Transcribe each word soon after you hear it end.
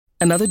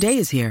Another day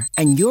is here,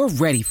 and you're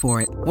ready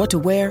for it. What to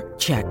wear?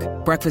 Check.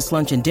 Breakfast,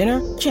 lunch, and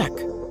dinner? Check.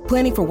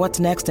 Planning for what's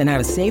next and how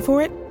to save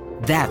for it?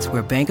 That's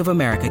where Bank of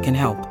America can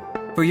help.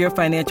 For your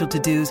financial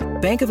to-dos,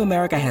 Bank of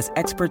America has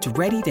experts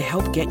ready to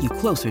help get you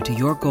closer to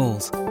your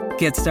goals.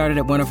 Get started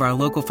at one of our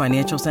local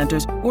financial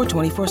centers or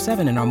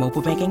 24/7 in our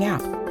mobile banking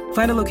app.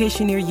 Find a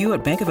location near you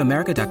at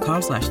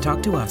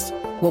bankofamerica.com/talktous.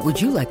 What would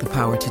you like the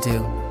power to do?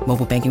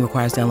 Mobile banking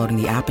requires downloading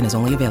the app and is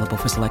only available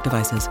for select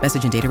devices.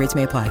 Message and data rates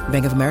may apply.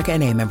 Bank of America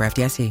N.A., member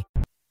FDIC.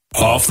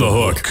 Off the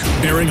Hook,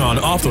 airing on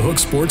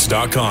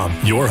offthehooksports.com,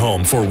 your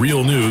home for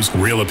real news,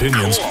 real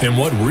opinions, and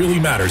what really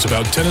matters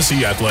about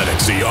Tennessee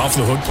athletics. The Off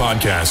the Hook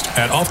podcast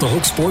at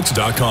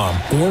offthehooksports.com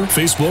or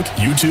Facebook,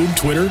 YouTube,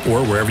 Twitter,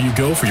 or wherever you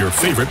go for your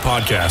favorite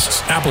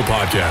podcasts. Apple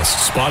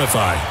Podcasts,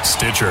 Spotify,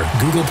 Stitcher,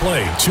 Google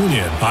Play,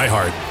 TuneIn,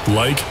 iHeart.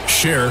 Like,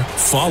 share,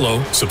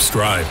 follow,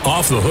 subscribe.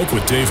 Off the Hook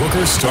with Dave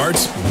Hooker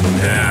starts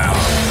now.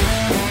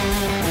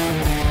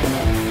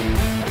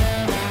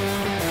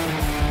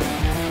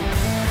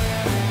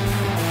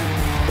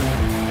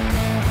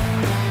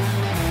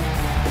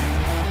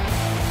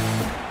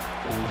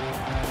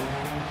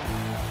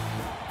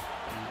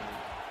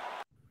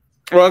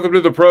 Welcome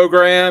to the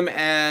program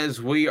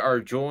as we are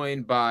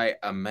joined by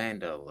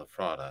Amanda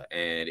LaFrada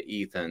and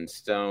Ethan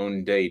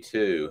Stone, day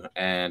two.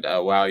 And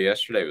wow,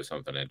 yesterday was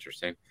something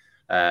interesting.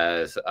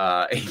 As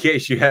in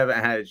case you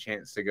haven't had a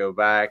chance to go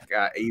back,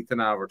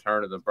 Ethan and I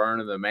returned to the burn,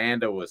 and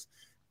Amanda was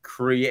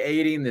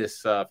creating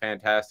this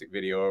fantastic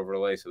video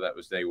overlay. So that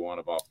was day one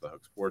of Off the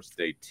Hook Sports,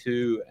 day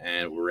two,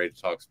 and we're ready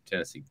to talk some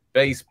Tennessee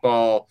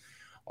baseball.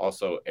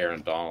 Also,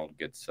 Aaron Donald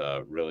gets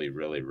really,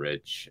 really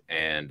rich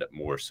and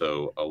more.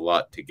 So a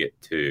lot to get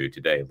to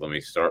today. Let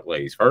me start,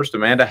 ladies first.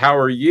 Amanda, how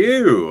are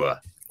you?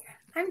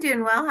 I'm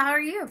doing well. How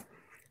are you?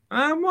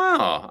 I'm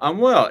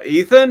well.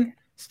 Ethan,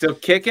 still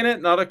kicking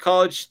it. Not a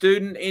college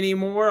student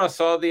anymore. I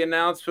saw the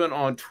announcement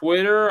on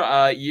Twitter.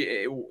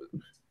 You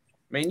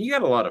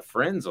got a lot of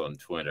friends on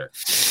Twitter.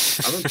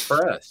 I'm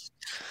impressed.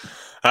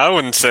 I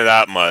wouldn't say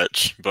that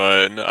much,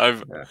 but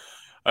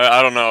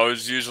I don't know. I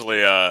was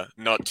usually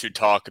not too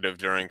talkative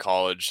during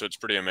college, so it's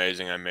pretty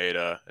amazing I made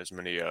as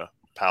many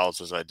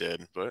pals as I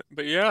did. But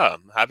yeah,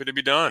 I'm happy to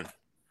be done.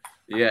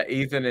 Yeah,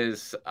 Ethan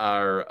is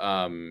our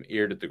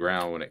ear to the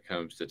ground when it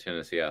comes to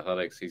Tennessee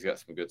athletics. He's got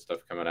some good stuff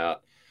coming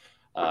up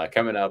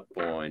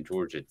on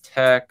Georgia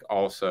Tech.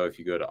 Also, if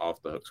you go to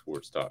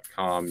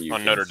offthehooksports.com, you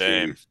on Notre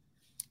Dame.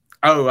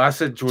 Oh, I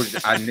said Georgia.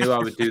 I knew I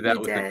would do that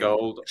with the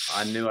gold.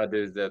 I knew I'd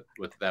do that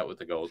with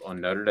the gold on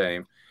Notre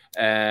Dame.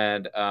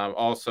 And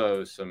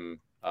also some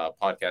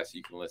podcasts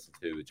you can listen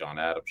to with John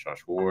Adams,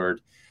 Josh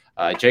Ward,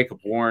 Jacob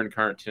Warren,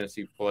 current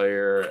Tennessee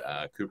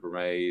player, Cooper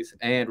Mays,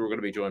 and we're going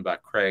to be joined by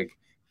Craig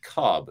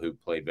Cobb, who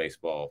played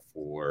baseball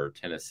for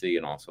Tennessee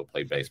and also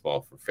played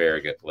baseball for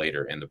Farragut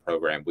later in the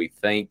program. We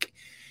thank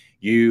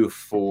you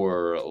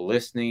for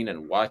listening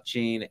and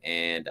watching,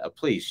 and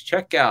please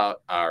check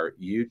out our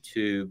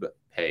YouTube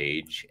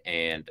page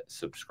and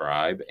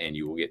subscribe, and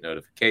you will get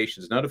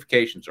notifications.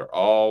 Notifications are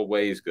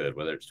always good,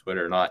 whether it's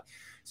Twitter or not,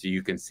 so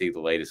you can see the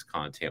latest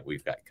content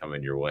we've got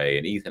coming your way.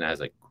 And Ethan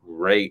has a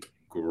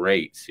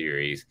great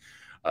series,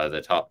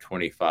 the top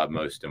 25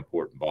 most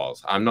important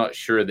balls. I'm not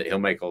sure that he'll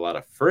make a lot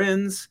of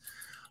friends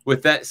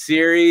with that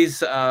series.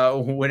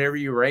 Whenever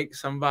you rank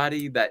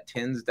somebody, that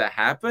tends to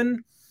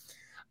happen,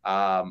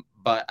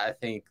 but I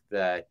think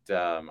that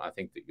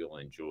you'll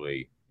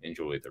enjoy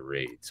the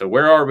read. So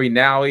where are we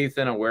now,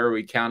 Ethan, and where are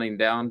we counting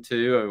down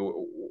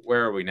to?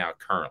 Where are we now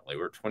currently?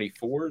 We're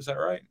 24, is that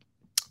right?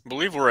 I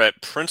believe we're at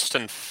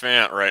Princeton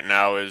Fant right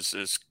now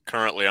is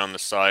currently on the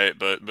site,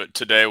 but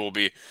today will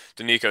be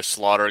Danico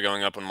Slaughter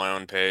going up on my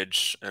own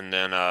page, and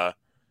then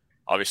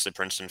obviously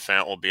Princeton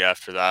Fant will be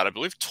after that. I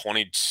believe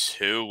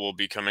 22 will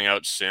be coming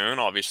out soon.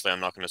 Obviously, I'm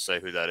not going to say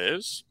who that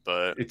is,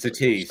 but it's a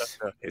tease.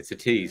 It's a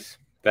tease.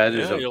 That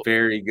is a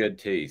very good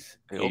tease.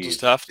 You'll just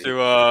have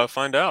to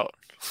find out.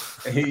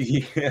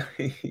 He's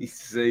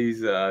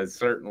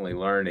certainly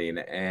learning,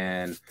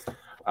 and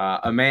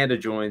Amanda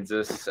joins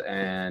us,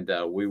 and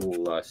we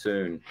will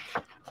soon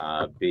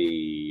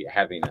be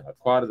having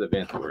quite an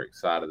event that we're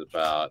excited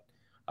about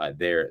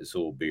there at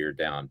Zool Beer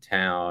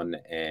downtown.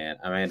 And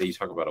Amanda, you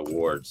talk about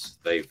awards.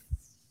 They've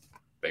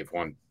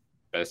won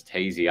best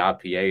hazy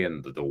IPA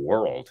in the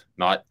world,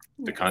 not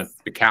the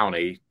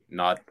county,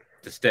 not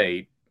the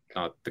state,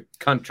 not the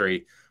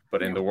country,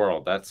 but in the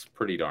world. That's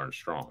pretty darn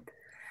strong.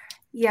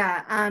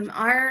 Yeah,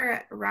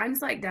 our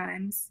Rhymes Like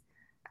Dimes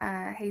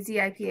Hazy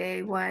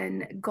IPA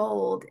won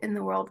gold in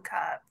the World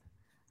Cup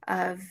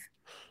of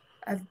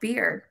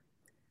beer.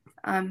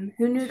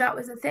 Who knew that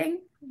was a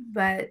thing?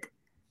 But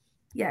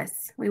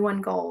yes, we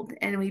won gold,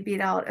 and we beat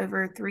out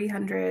over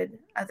 300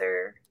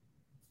 other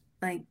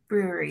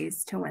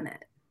breweries to win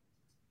it.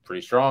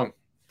 Pretty strong.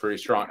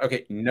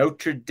 Okay,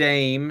 Notre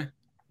Dame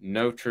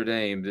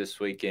this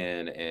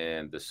weekend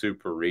and the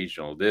Super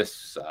Regional.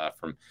 This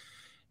from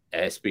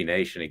SB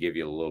Nation to give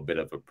you a little bit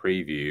of a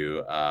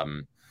preview.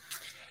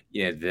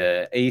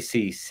 The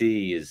ACC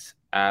is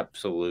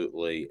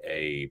absolutely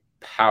a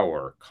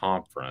power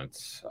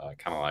conference,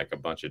 kind of like a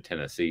bunch of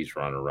Tennessees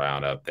running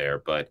around up there.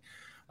 But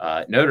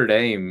Notre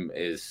Dame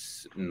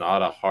is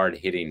not a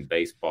hard-hitting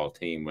baseball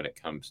team when it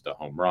comes to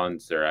home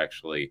runs. They're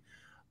actually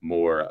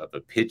more of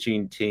a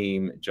pitching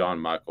team. John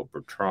Michael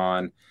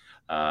Bertrand,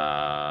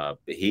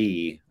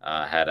 he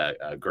had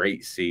a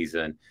great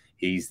season.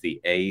 He's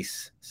the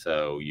ace,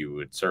 so you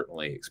would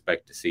certainly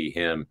expect to see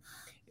him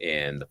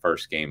in the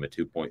first game, a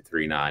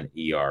 2.39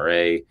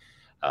 ERA.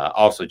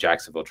 Also,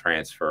 Jacksonville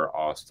transfer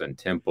Austin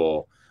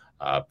Temple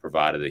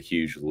provided a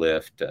huge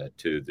lift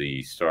to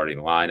the starting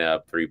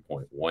lineup,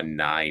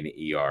 3.19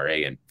 ERA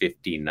in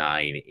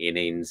 59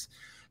 innings.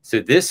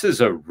 So this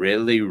is a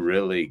really,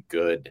 really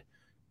good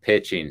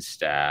pitching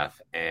staff,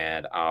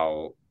 and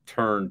I'll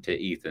turn to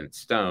Ethan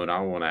Stone. I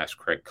want to ask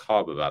Craig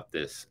Cobb about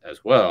this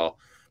as well,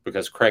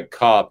 because Craig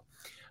Cobb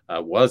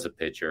was a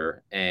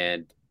pitcher,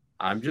 and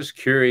I'm just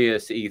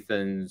curious,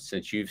 Ethan,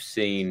 since you've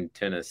seen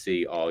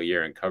Tennessee all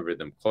year and covered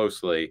them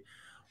closely,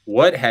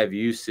 what have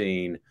you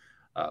seen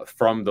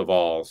from the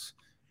Vols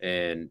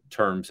in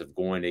terms of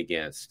going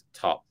against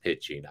top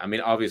pitching? I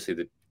mean,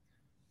 obviously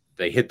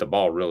they hit the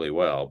ball really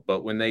well,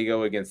 but when they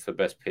go against the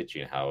best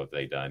pitching, how have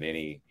they done?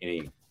 Any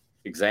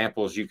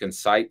examples you can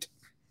cite?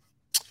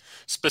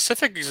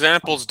 Specific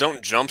examples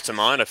don't jump to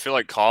mind. I feel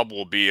like Cobb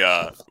will be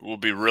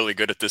really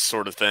good at this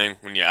sort of thing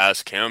when you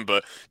ask him.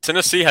 But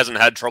Tennessee hasn't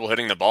had trouble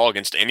hitting the ball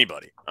against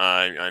anybody.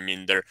 I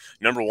mean, they're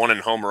number one in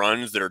home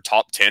runs. They're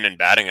top 10 in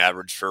batting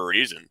average for a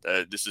reason.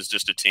 This is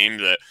just a team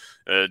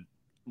that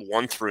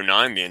 1 through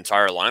 9, the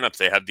entire lineup,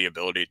 they have the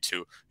ability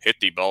to hit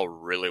the ball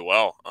really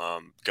well.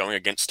 Going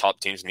against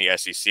top teams in the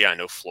SEC, I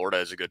know Florida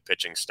has a good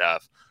pitching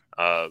staff.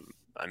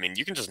 I mean,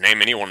 you can just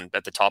name anyone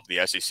at the top of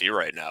the SEC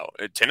right now.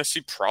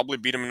 Tennessee probably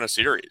beat them in a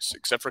series,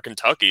 except for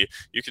Kentucky.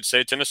 You could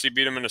say Tennessee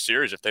beat them in a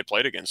series if they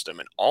played against them,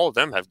 and all of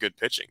them have good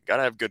pitching. Got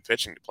to have good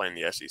pitching to play in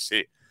the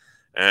SEC.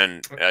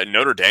 And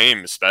Notre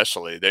Dame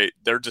especially,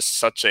 they're just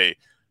such a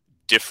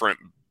different,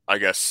 I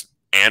guess,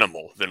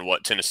 animal than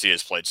what Tennessee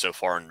has played so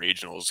far in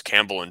regionals.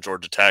 Campbell and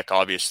Georgia Tech,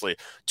 obviously,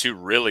 two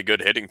really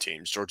good hitting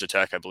teams. Georgia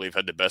Tech, I believe,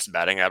 had the best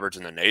batting average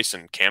in the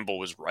nation. Campbell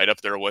was right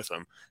up there with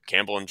them.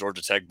 Campbell and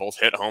Georgia Tech both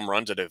hit home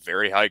runs at a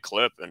very high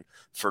clip. And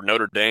for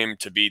Notre Dame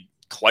to be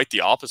quite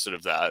the opposite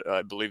of that,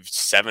 I believe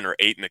 7 or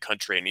 8 in the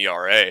country in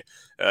ERA,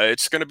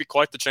 it's going to be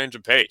quite the change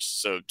of pace.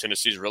 So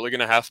Tennessee's really going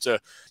to have to,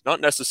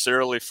 not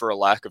necessarily for a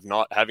lack of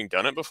not having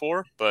done it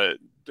before, but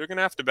they're going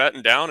to have to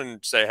batten down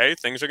and say, hey,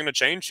 things are going to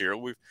change here.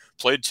 We've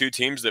played two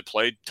teams that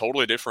played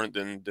totally different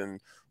than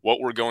what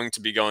we're going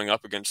to be going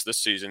up against this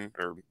season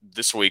or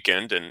this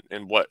weekend,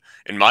 and what,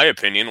 in my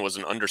opinion, was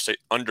an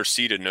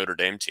underseeded Notre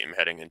Dame team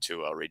heading into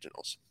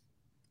regionals.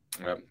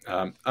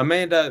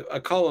 Amanda,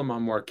 a column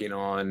I'm working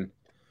on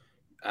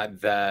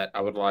that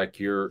I would like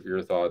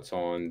your thoughts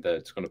on,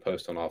 that's going to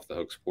post on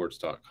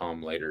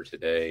offthehooksports.com later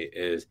today,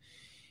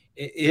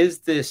 is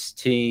this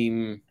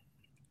team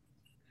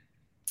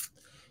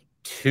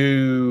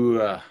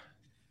too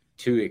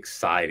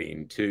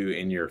exciting, too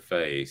in your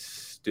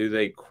face? Do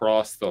they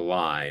cross the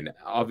line?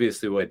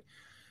 Obviously, what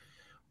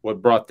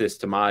brought this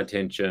to my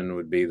attention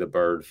would be the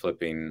bird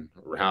flipping,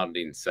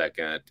 rounding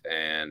second,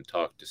 and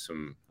talk to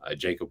some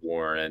Jacob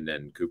Warren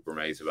and Cooper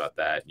Mays about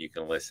that. You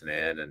can listen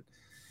in. And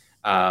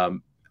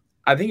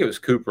I think it was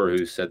Cooper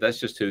who said that's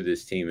just who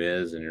this team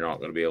is, and you're not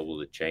going to be able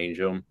to change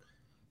them.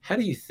 How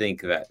do you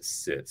think that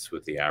sits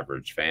with the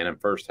average fan? And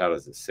first, how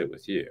does it sit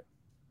with you?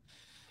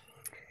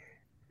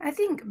 I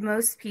think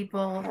most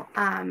people,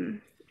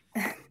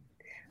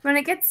 when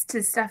it gets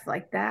to stuff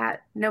like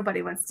that,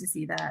 nobody wants to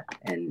see that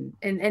in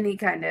any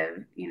kind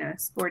of,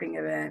 sporting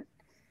event,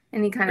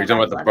 any kind of. You're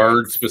talking about the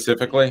bird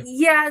specifically?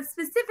 Yeah,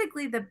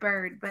 specifically the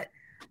bird, but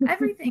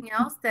everything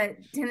else that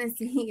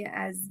Tennessee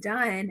has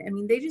done, I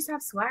mean, they just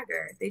have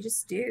swagger. They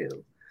just do.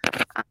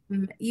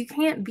 You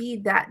can't be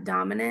that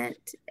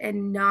dominant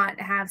and not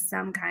have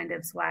some kind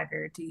of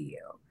swagger to you.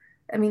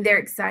 I mean, they're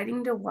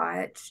exciting to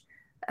watch.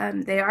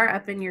 They are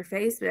up in your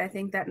face, but I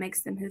think that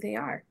makes them who they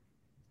are.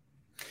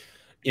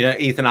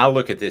 Ethan, I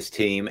look at this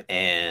team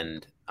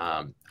and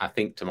I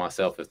think to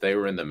myself, if they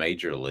were in the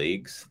major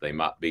leagues, they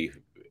might be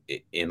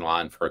in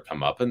line for a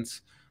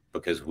comeuppance,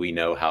 because we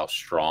know how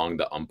strong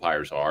the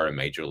umpires are in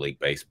Major League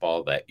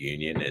Baseball. That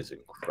union is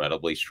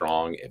incredibly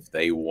strong. If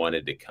they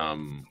wanted to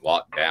come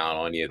lock down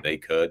on you, they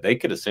could. They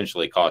could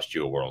essentially cost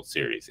you a World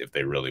Series if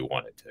they really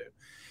wanted to.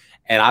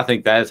 And I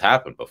think that has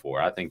happened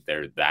before. I think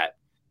they're that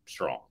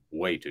strong,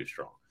 way too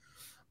strong.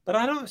 But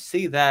I don't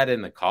see that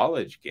in the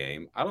college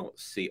game. I don't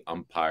see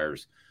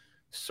umpires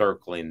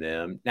circling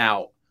them.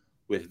 Now,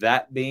 with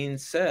that being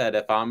said,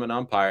 if I'm an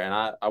umpire,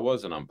 and I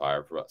was an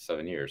umpire for about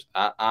 7 years,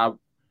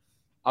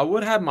 I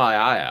would have my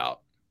eye out.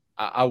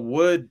 I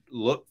would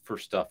look for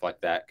stuff like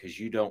that, because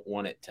you don't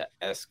want it to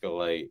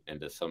escalate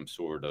into some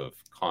sort of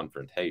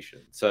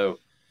confrontation. So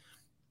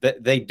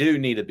they do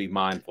need to be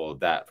mindful of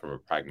that from a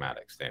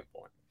pragmatic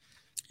standpoint.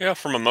 Yeah,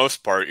 from the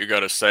most part, you got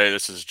to say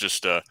this is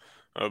just a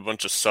a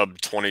bunch of sub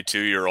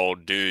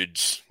 22-year-old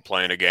dudes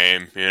playing a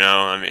game.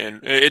 I mean,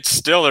 it's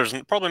still, there's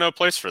probably no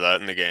place for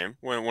that in the game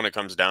when it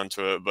comes down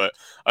to it. But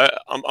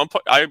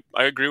I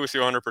agree with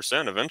you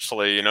 100%.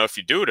 Eventually, if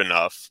you do it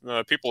enough,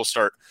 people will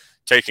start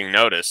taking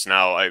notice.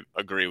 Now, I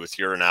agree with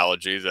your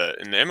analogy that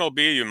in the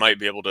MLB, you might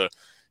be able to,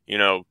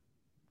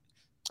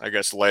 I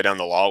guess, lay down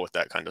the law with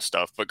that kind of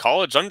stuff. But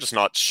college, I'm just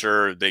not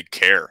sure they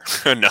care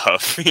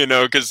enough,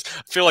 because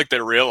I feel like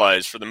they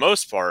realize for the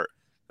most part,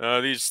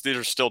 these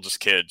are still just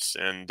kids,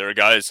 and they're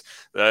guys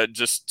that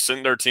just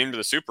send their team to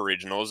the super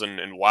regionals.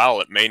 And while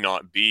it may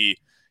not be,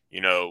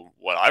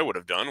 what I would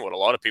have done, what a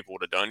lot of people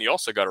would have done, you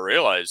also got to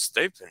realize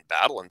they've been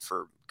battling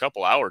for a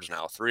couple hours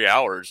now, 3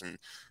 hours,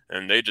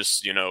 and they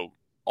just,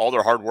 all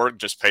their hard work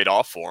just paid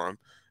off for them.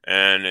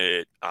 And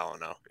I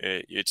don't know,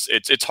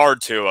 it's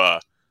hard to,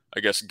 I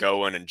guess,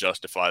 go in and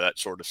justify that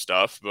sort of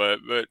stuff. But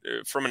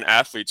from an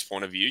athlete's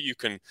point of view, you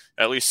can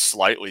at least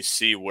slightly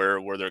see where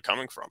they're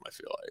coming from, I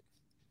feel like.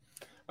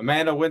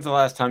 Amanda, when's the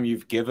last time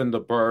you've given the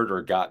bird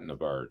or gotten the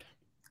bird?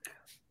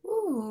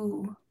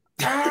 Ooh.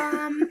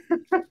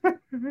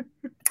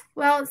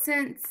 Well,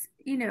 since,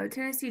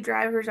 Tennessee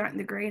drivers aren't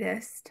the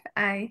greatest,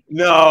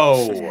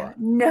 No.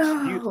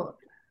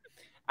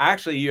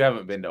 Actually, you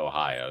haven't been to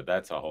Ohio.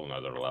 That's a whole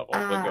nother level.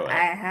 But go ahead.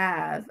 I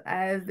have.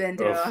 I've been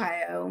to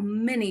Ohio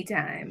many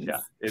times. Yeah.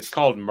 It's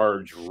called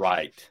merge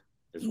right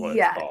is what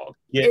it's called.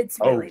 It's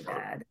really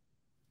bad.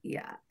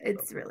 Yeah,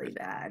 it's really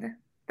bad.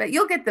 But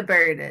you'll get the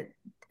bird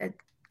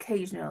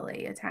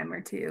occasionally, a time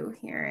or two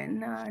here in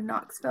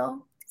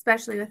Knoxville,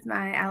 especially with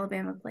my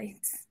Alabama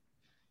plates.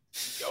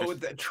 Oh,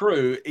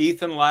 true.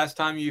 Ethan, last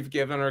time you've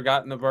given or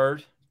gotten the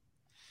bird?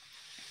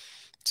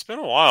 It's been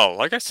a while.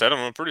 Like I said, I'm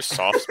a pretty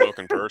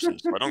soft-spoken person,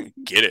 so I don't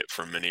get it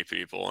from many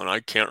people, and I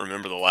can't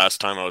remember the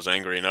last time I was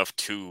angry enough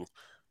to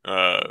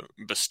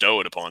bestow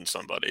it upon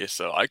somebody,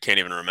 so I can't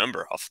even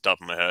remember off the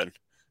top of my head.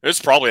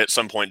 It's probably at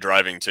some point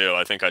driving, too.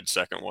 I think I'd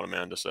second what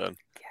Amanda said.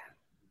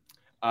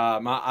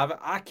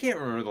 I can't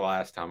remember the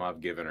last time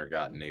I've given or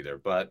gotten either,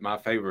 but my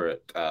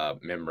favorite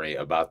memory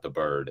about the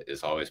bird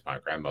is always my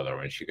grandmother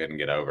when she couldn't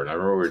get over. And I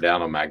remember we were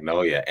down on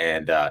Magnolia,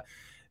 and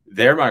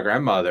there my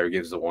grandmother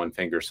gives the one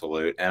finger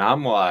salute, and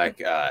I'm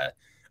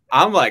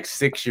like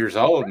 6 years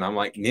old, and I'm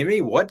like,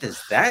 Nimmy, what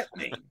does that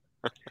mean?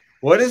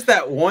 What does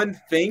that one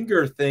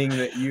finger thing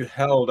that you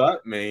held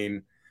up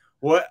mean?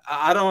 What?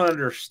 I don't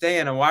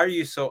understand. And why are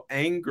you so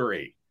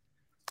angry?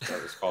 So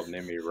it was called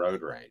Nimmy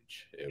Road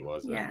Range. It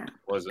wasn't. Yeah.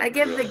 Wasn't I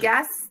give really. the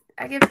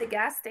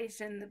gas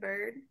station the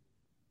bird.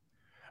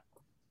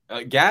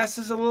 Gas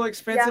is a little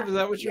expensive. Yeah. Is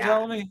that what you're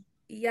telling me?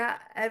 Yeah,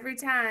 every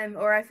time.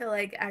 Or I feel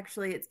like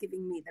actually it's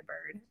giving me the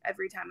bird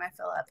every time I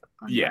fill up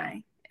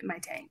on my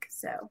tank.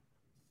 So,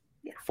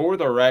 yeah. For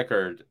the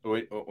record,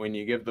 when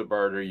you give the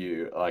bird, are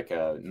you like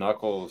a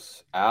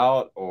knuckles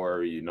out or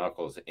are you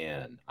knuckles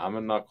in? I'm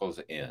a knuckles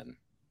in.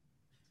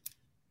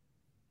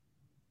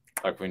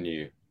 Like when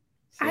you.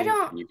 See, I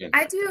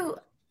do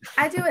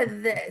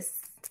it this.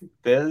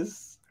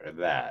 This or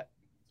that?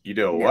 You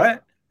do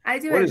what? I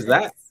do what it is this.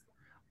 That?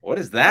 What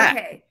is that?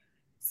 Okay.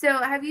 So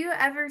have you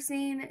ever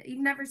you've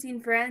never seen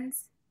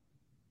Friends?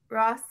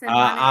 Ross and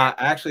I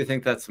actually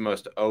think that's the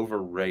most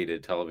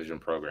overrated television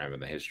program in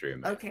the history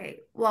of man.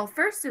 Okay. Well,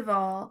 first of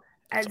all,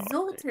 at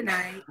Zool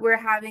tonight, we're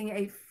having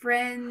a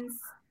Friends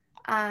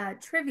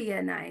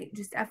trivia night,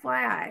 just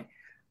FYI.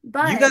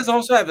 But you guys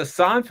also have a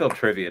Seinfeld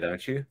trivia,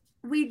 don't you?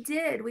 We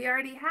did. We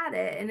already had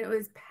it, and it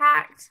was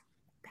packed.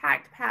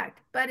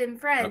 But in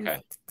Friends,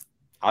 that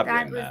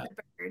was the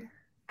bird.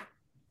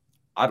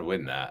 I'd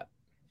win that.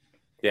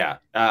 Yeah,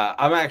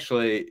 I'm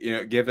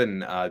actually, given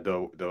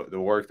the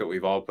work that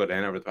we've all put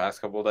in over the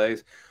past couple of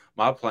days,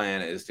 my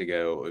plan is to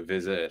go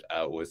visit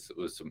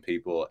with some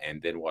people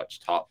and then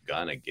watch Top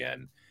Gun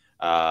again,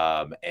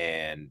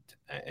 and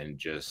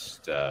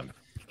just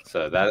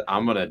so that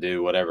I'm gonna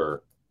do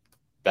whatever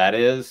that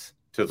is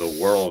to the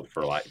world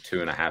for like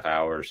 2.5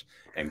 hours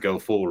and go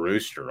full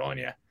rooster on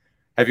you.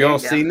 Have you all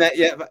seen that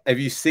yet? Have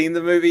you seen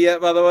the movie yet,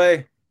 by the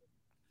way?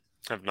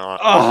 Have not.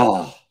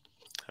 Oh,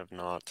 have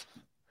not.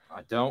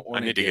 I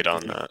need to get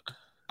on that.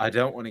 I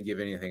don't want to give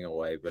anything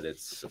away, but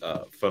it's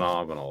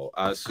phenomenal.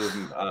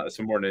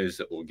 Some more news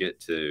that we'll get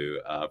to.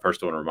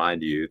 First, I want to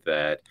remind you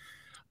that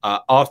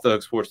Off the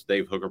Hook Sports,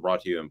 Dave Hooker,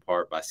 brought to you in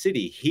part by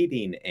City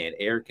Heating and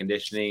Air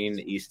Conditioning.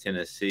 East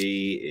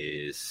Tennessee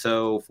is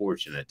so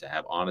fortunate to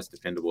have honest,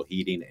 dependable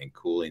heating and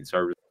cooling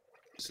services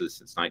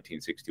since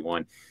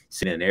 1961.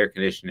 City and Air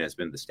Conditioning has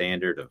been the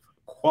standard of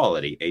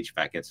quality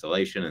HVAC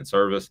installation and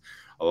service,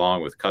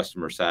 along with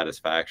customer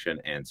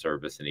satisfaction and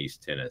service in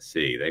East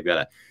Tennessee. They've got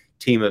a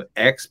team of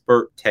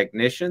expert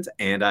technicians,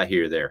 and I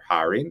hear they're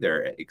hiring.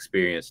 They're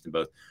experienced in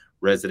both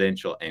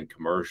residential and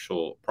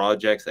commercial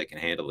projects. They can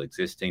handle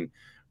existing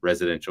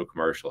residential,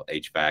 commercial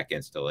HVAC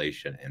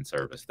installation and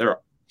service. They're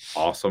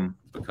awesome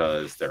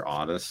because they're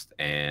honest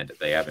and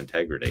they have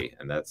integrity,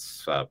 and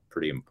that's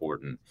pretty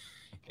important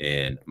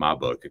in my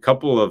book. A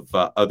couple of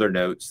other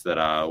notes that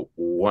I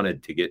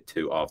wanted to get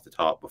to off the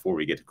top before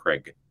we get to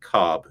Craig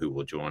Cobb, who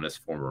will join us,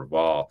 former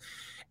Vol.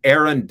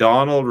 Aaron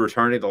Donald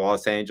returning to the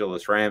Los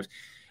Angeles Rams.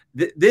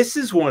 This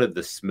is one of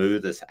the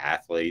smoothest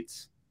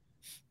athletes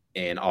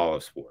in all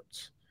of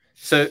sports.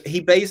 So he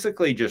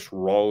basically just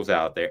rolls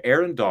out there.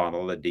 Aaron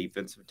Donald, a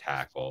defensive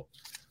tackle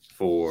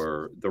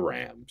for the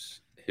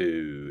Rams,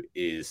 who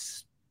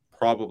is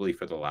probably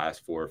for the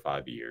last 4 or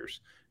 5 years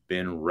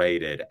been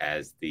rated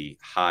as the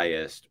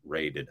highest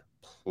rated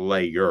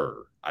player.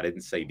 I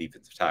didn't say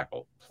defensive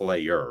tackle,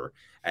 player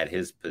at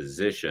his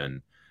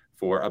position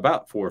for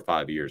about 4 or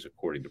 5 years,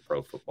 according to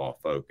Pro Football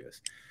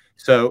Focus.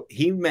 So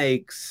he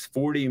makes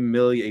 $40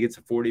 million. He gets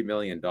a $40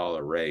 million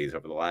raise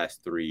over the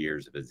last 3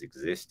 years of his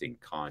existing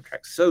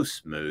contract. So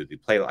smooth. He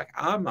played like,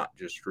 I might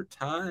just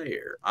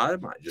retire.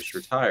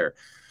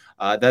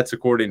 That's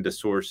according to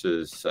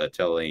sources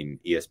telling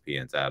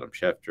ESPN's Adam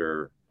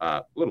Schefter.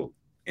 Little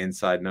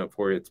inside note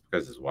for you. It's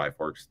because his wife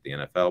works at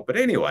the NFL. But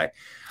anyway,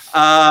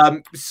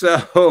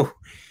 so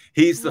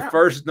he's the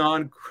first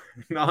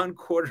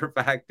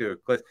non-quarterback to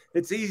eclipse.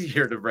 It's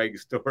easier to break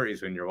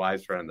stories when your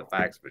wife's running the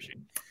fax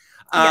machine.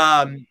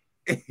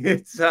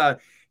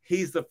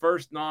 He's the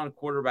first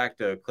non-quarterback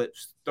to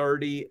eclipse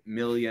 $30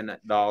 million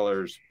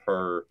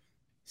per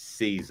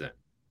season.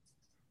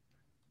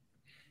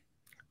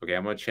 Okay,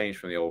 I'm going to change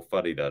from the old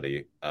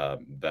fuddy-duddy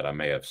that I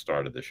may have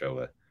started the show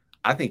with.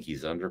 I think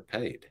he's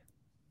underpaid.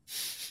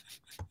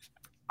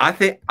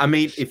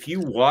 If you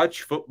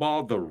watch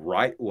football the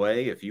right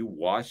way, if you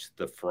watch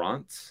the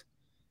fronts,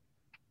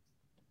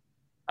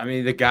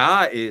 the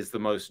guy is the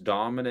most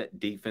dominant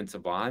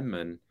defensive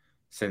lineman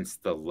since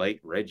the late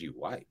Reggie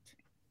White.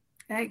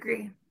 I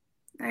agree.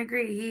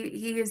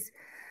 He is,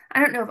 I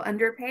don't know if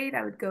underpaid,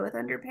 I would go with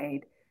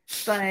underpaid,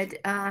 but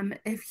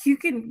if you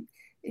can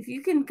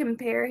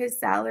compare his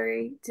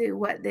salary to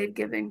what they've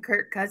given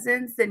Kirk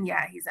Cousins, then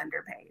yeah, he's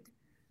underpaid.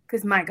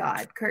 Because my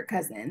God, Kirk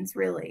Cousins,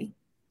 really,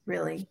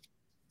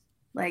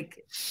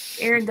 like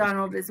Aaron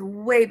Donald is a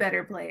way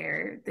better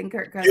player than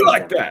Kirk Cousins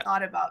ever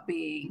thought about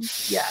being.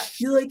 Yeah,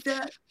 you like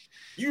that?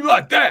 You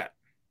like that?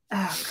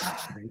 Oh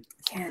God,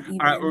 can't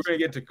even. All right, we're going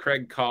to get to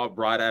Craig Cobb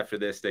right after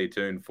this. Stay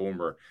tuned.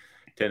 Former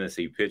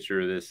Tennessee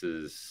pitcher. This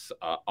is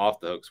Off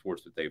the Hook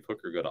Sports with Dave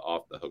Hooker. Go to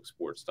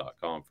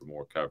offthehooksports.com for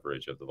more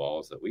coverage of the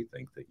Vols that we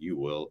think that you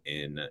will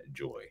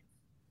enjoy.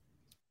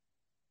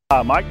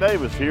 Hi, Mike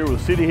Davis here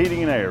with City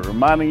Heating and Air,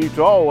 reminding you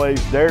to always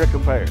dare to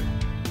compare.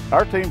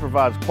 Our team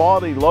provides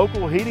quality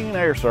local heating and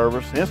air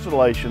service,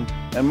 installation,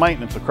 and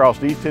maintenance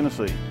across East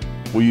Tennessee.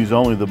 We use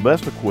only the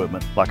best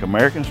equipment like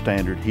American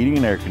Standard heating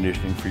and air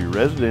conditioning for your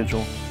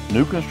residential,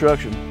 new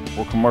construction,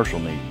 or commercial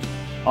needs.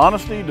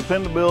 Honesty,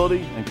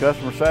 dependability, and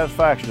customer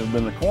satisfaction have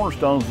been the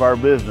cornerstones of our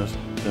business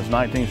since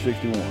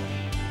 1961.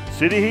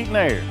 City Heat and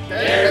Air.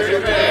 Dare to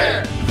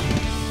compare.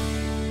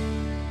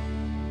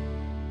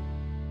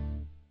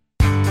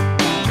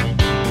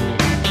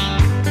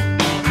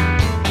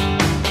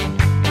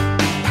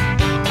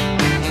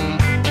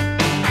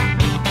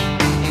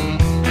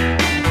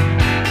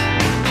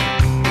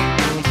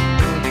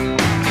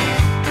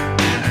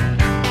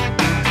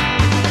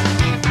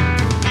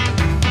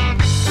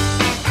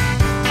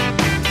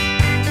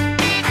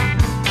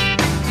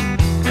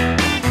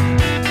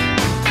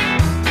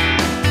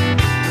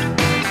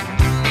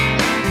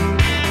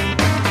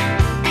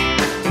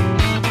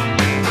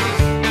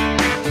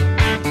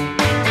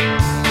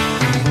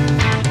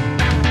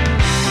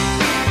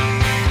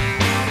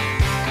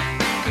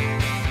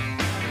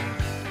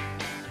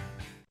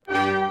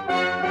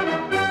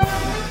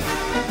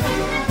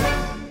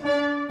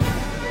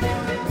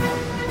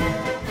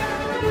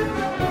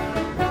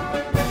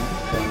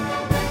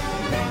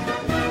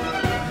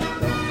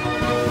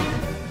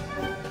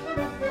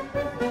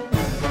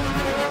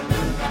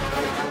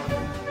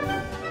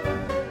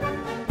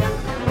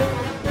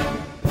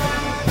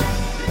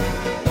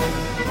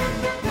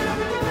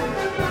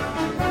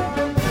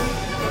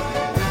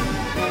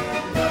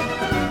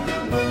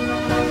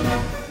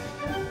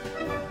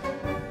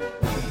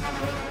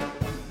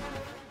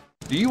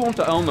 Do you want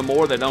to own the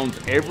more that owns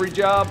every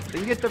job?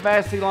 Then get to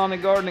Vassey Lawn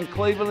 & Garden in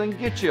Cleveland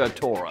and get you a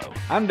Toro.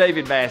 I'm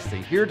David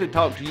Vassey, here to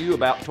talk to you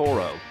about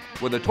Toro.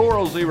 With a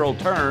Toro Zero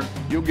Turn,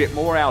 you'll get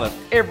more out of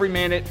every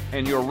minute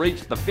and you'll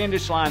reach the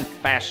finish line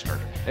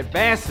faster. At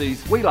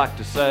Vassey's, we like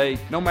to say,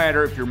 no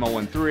matter if you're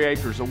mowing 3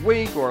 acres a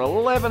week or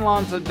 11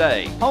 lawns a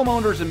day,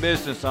 homeowners and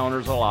business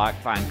owners alike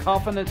find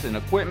confidence in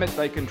equipment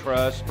they can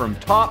trust from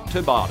top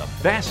to bottom.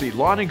 Vassey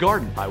Lawn &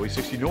 Garden, Highway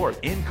 60 North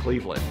in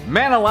Cleveland.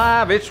 Man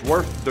alive, it's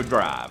worth the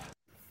drive.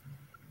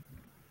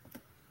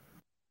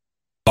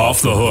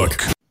 Off the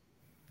Hook.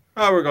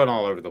 Oh, we're going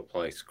all over the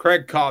place.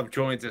 Craig Cobb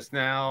joins us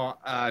now.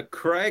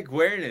 Craig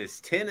wearing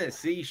his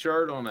Tennessee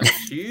shirt on a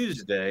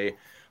Tuesday.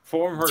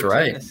 Former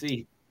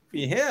Tennessee.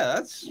 Yeah,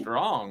 that's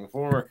strong.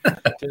 Former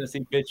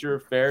Tennessee pitcher,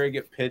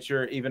 Farragut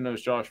pitcher, even though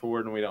it's Josh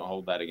Warden, we don't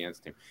hold that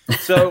against him.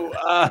 So,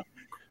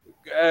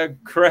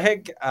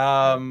 Craig,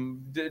 tell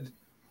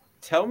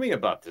me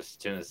about this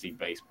Tennessee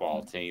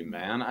baseball team,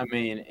 man. I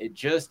mean, it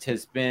just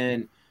has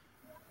been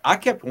 – I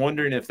kept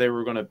wondering if they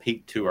were going to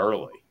peak too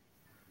early,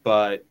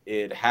 but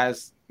it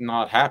has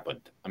not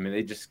happened. I mean,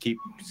 they just keep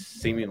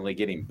seemingly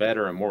getting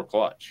better and more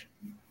clutch.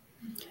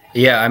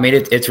 Yeah, I mean,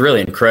 it's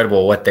really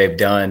incredible what they've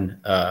done,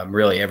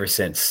 really ever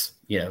since,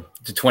 the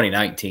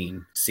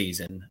 2019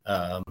 season.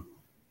 So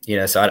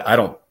I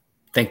don't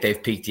think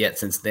they've peaked yet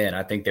since then.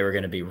 I think they were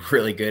going to be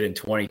really good in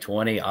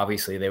 2020.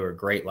 Obviously, they were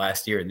great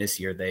last year, and this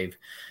year they've,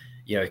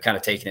 kind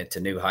of taken it to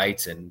new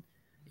heights, and,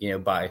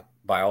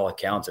 by all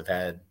accounts have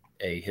had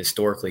a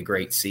historically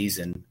great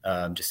season,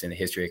 just in the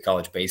history of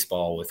college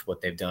baseball with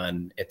what they've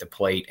done at the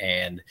plate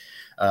and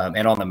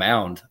on the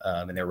mound,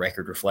 and their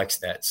record reflects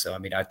that. So, I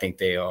mean, I think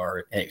they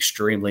are an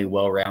extremely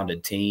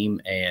well-rounded team,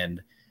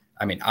 and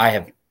I mean, I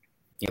have,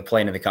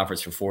 playing in the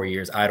conference for 4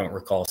 years, I don't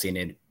recall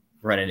seeing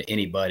running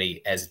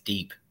anybody as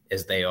deep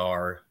as they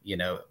are.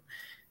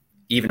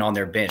 Even on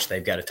their bench,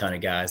 they've got a ton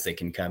of guys that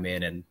can come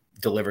in and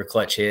deliver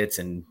clutch hits,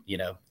 and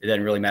it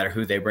doesn't really matter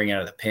who they bring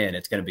out of the pen.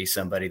 It's going to be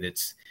somebody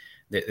that's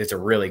a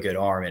really good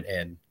arm,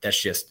 and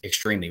that's just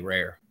extremely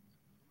rare.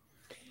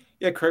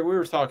 Yeah, Craig, we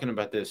were talking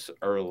about this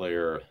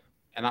earlier,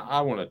 and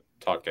I want to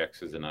talk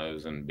X's and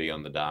O's and be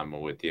on the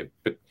diamond with you,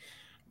 but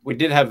we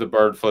did have the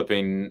bird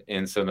flipping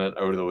incident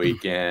over the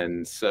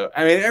weekend. So,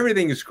 I mean,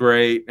 everything's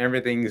great,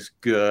 everything's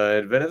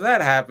good, but if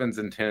that happens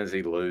and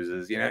Tennessee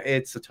loses,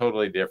 it's a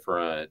totally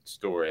different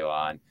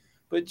storyline.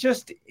 But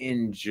just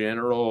in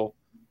general,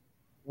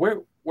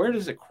 where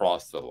does it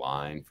cross the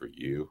line for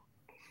you?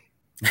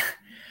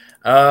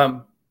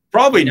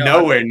 Probably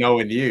nowhere,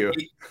 knowing you.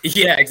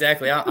 Yeah,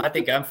 exactly. I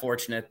think I'm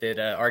fortunate that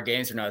our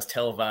games are not as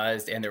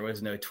televised, and there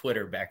was no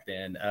Twitter back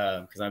then,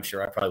 because I'm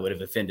sure I probably would have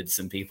offended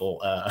some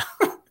people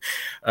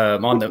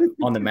on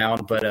the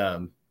mound.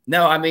 But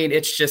no, I mean,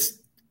 it's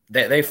just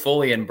that they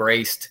fully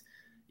embraced,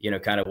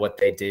 kind of what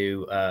they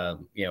do.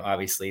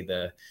 Obviously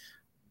the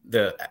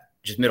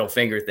just middle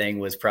finger thing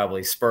was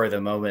probably spur of the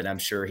moment. I'm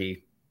sure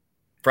he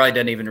probably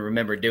doesn't even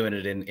remember doing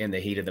it in the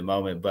heat of the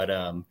moment, but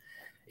I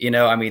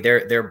mean,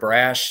 they're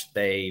brash.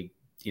 They,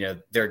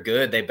 they're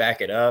good. They back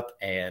it up,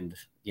 and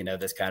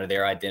that's kind of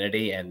their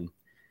identity. And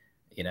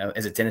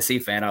as a Tennessee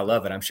fan, I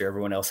love it. I'm sure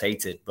everyone else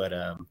hates it, but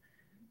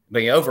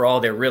overall,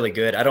 they're really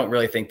good. I don't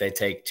really think they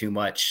take too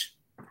much.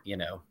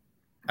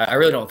 I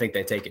really don't think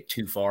they take it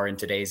too far in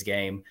today's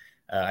game.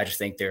 I just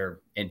think they're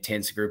an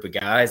intense group of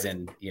guys,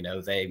 and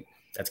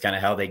that's kind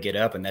of how they get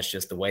up, and that's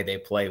just the way they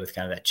play, with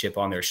kind of that chip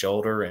on their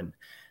shoulder, and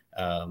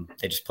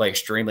they just play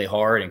extremely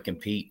hard and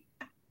compete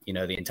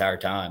the entire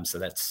time. So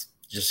that's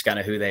just kind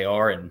of who they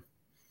are. And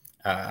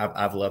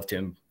I've loved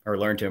to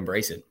learned to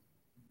embrace it.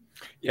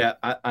 Yeah.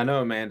 I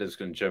know Amanda's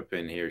going to jump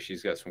in here.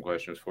 She's got some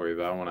questions for you,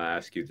 but I want to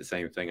ask you the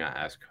same thing I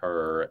asked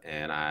her,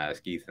 and I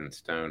asked Ethan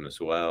Stone as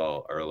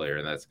well earlier.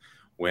 And that's,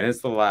 when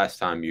is the last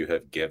time you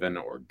have given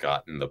or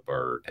gotten the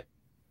bird?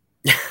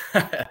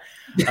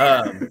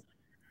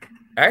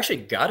 I actually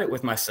got it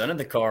with my son in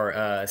the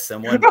car.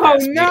 Someone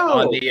passed me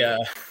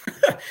on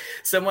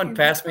someone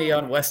passed me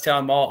on West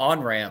Town Mall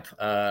on-ramp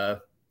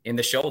in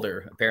the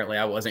shoulder. Apparently,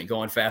 I wasn't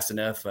going fast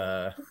enough.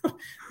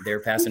 They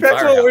were passing That's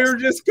Firehouse. what we were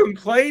just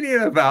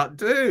complaining about,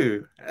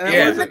 too.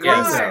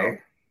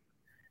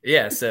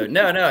 Yeah, so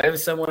no, it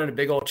was someone in a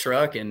big old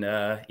truck, and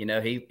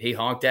he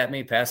honked at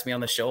me, passed me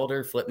on the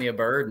shoulder, flipped me a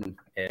bird,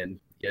 and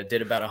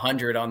did about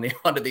 100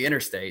 onto the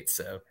interstate.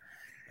 So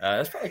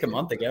that's probably like a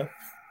month ago.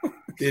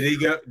 Did he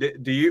go?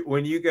 Do you,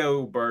 when you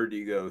go bird, do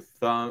you go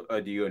thumb?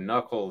 Do you go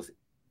knuckles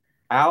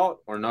out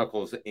or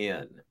knuckles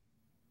in?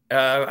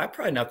 I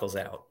probably knuckles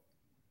out.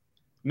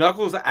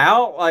 Knuckles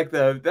out,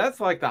 that's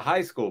like the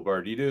high school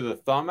bird. You do the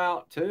thumb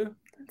out too?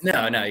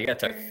 No, you got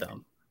to tuck the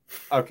thumb.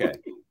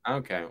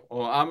 Okay.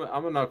 Well,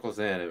 I'm a knuckles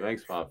in. It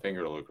makes my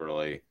finger look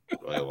really,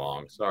 really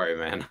long. Sorry,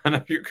 man. I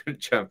know you're gonna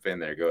jump in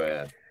there. Go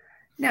ahead.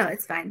 No,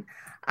 it's fine.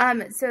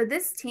 So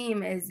this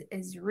team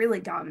is really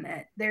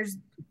dominant.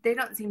 They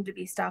don't seem to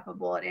be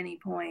stoppable at any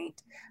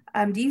point.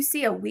 Do you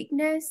see a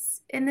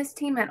weakness in this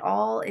team at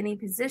all? Any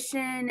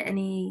position,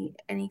 any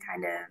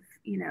kind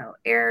of,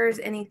 errors,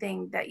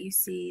 anything that you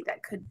see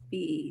that could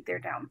be their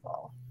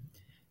downfall?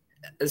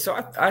 So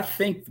I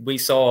think we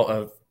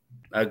saw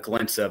a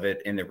glimpse of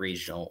it in the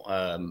regional.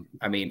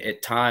 I mean,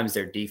 at times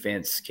their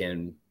defense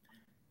can,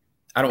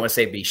 I don't want to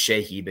say be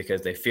shaky,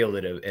 because they field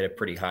it at a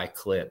pretty high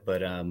clip,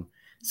 but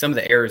some of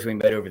the errors we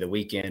made over the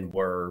weekend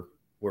were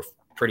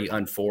pretty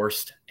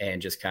unforced,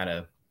 and just kind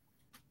of,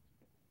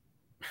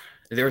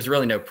 there was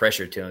really no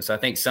pressure to them. So I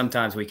think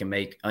sometimes we can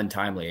make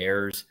untimely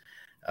errors.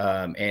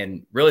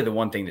 And really the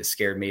one thing that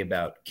scared me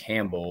about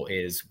Campbell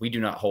is we do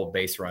not hold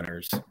base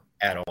runners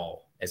at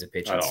all as a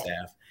pitching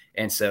staff.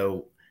 And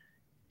so,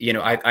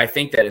 I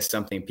think that is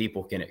something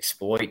people can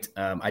exploit.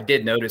 I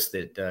did notice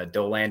that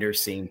Dolander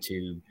seemed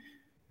to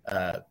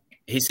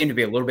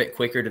be a little bit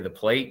quicker to the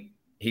plate.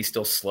 He's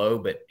still slow,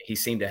 but he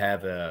seemed to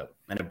have an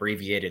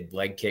abbreviated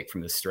leg kick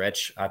from the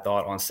stretch, I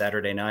thought, on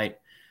Saturday night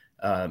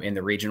in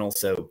the regional.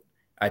 So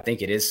I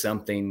think it is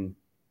something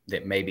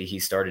that maybe he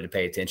started to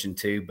pay attention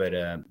to,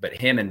 but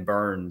him and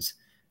Burns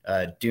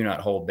do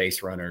not hold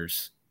base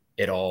runners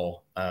at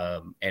all.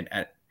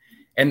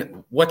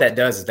 And what that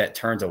does is that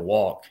turns a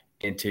walk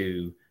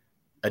into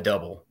a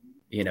double,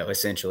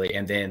 essentially.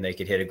 And then they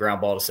could hit a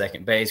ground ball to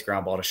second base,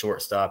 ground ball to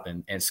shortstop,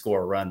 and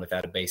score a run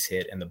without a base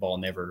hit. And the ball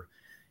never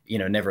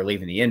never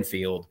leaving the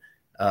infield.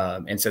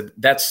 And so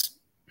that's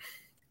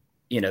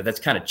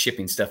kind of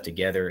chipping stuff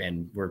together,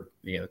 and we're,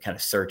 kind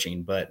of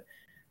searching. But,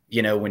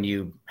 when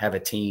you have a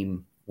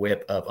team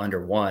whip of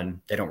under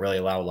 1, they don't really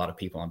allow a lot of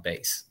people on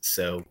base.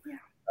 So,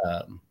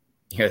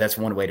 that's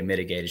one way to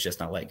mitigate, is just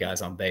not let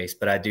guys on base.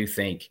 But I do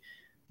think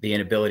the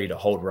inability to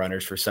hold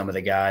runners for some of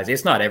the guys,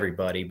 it's not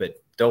everybody,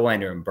 but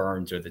Dollander and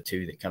Burns are the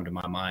two that come to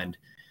my mind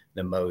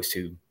the most,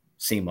 who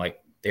seem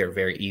like they're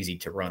very easy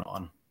to run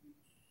on.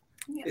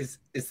 Yeah.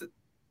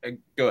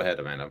 Go ahead,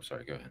 Amanda. I'm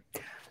sorry. Go ahead.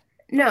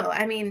 No,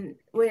 I mean,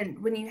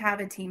 when you have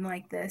a team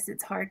like this,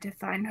 it's hard to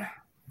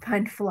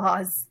find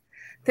flaws.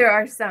 There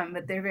are some,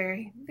 but they're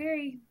very,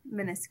 very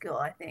minuscule,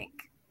 I think.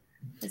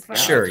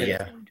 Sure,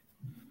 yeah.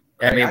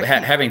 I mean,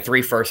 having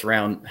three first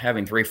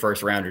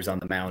rounders on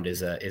the mound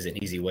is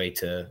an easy way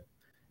to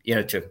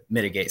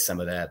mitigate some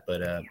of that.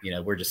 But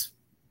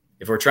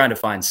if we're trying to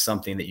find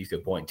something that you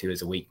could point to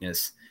as a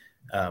weakness,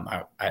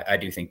 I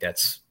do think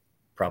that's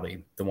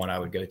probably the one I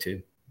would go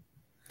to.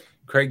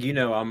 Craig,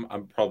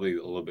 I'm probably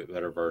a little bit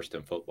better versed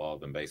in football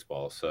than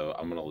baseball, so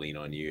I'm going to lean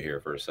on you here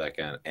for a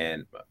second.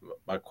 And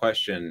my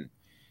question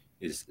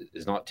is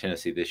not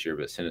Tennessee this year,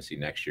 but Tennessee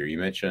next year. You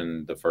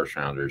mentioned the first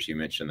rounders. You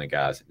mentioned the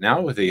guys. Now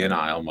with the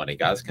NIL money,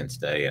 guys can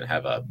stay and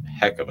have a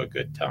heck of a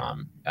good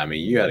time. I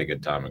mean, you had a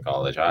good time in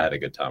college. I had a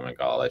good time in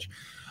college.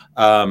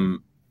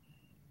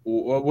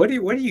 What do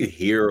you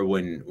hear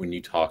when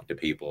you talk to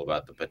people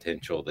about the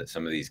potential that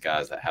some of these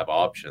guys that have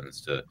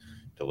options to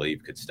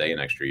leave could stay an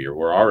extra year?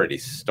 We're already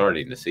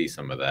starting to see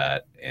some of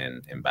that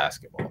in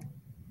basketball.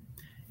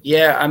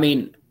 Yeah, I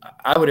mean,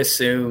 I would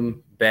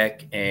assume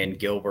Beck and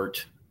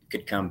Gilbert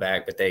could come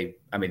back, but they're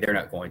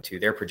not going to.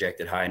 They're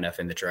projected high enough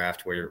in the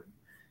draft where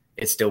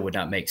it still would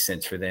not make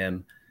sense for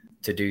them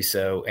to do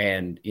so.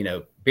 And, being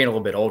a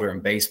little bit older in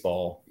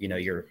baseball,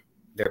 we're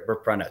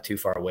probably not too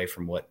far away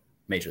from what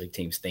major league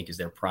teams think is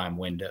their prime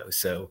window.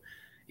 So,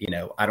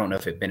 I don't know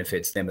if it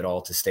benefits them at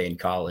all to stay in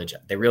college.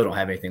 They really don't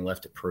have anything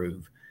left to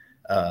prove.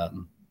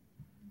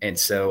 And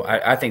so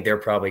I think they're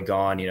probably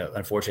gone.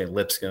 Unfortunately,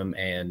 Lipscomb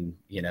and,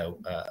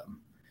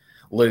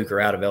 Luke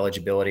are out of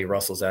eligibility.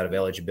 Russell's out of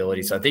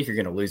eligibility. So I think you're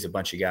going to lose a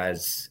bunch of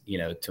guys,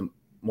 to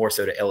more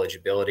so to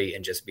eligibility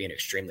and just being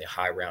extremely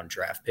high round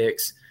draft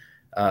picks.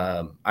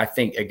 I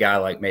think a guy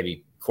like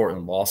maybe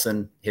Cortland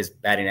Lawson, his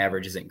batting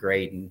average isn't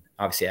great, and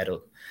obviously had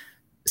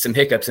some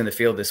hiccups in the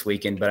field this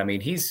weekend. But I mean,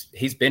 he's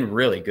been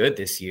really good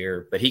this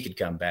year, but he could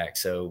come back.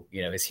 So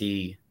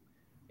it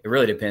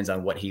really depends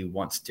on what he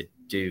wants to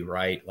do,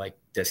 right? Like,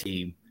 does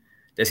he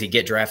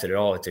get drafted at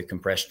all? It's a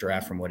compressed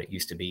draft from what it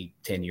used to be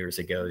 10 years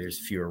ago.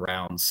 There's fewer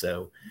rounds.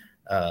 So,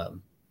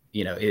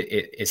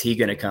 is he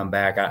going to come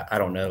back? I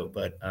don't know,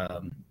 but,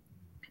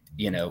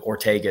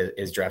 Ortega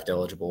is draft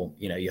eligible.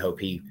 You hope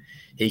he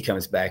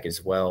comes back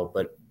as well.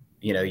 But,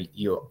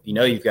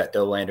 you've got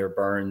Dollander,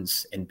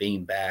 Burns, and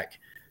Beam back.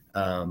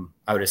 I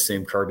would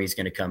assume Kirby's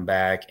going to come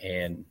back,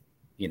 and,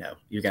 you're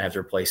going to have to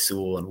replace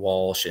Sewell and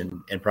Walsh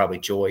and probably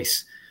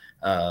Joyce.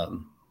 I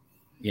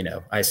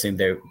assume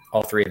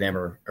all three of them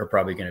are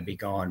probably going to be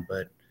gone,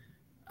 but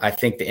I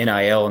think the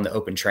NIL and the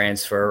open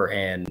transfer,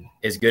 and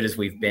as good as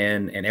we've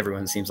been and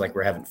everyone seems like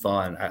we're having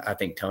fun, I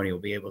think Tony will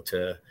be able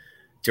to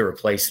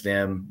replace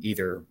them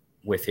either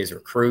with his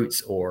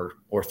recruits or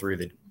through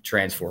the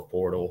transfer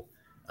portal.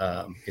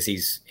 Because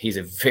he's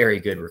a very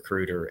good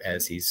recruiter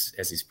as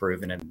he's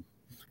proven,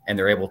 and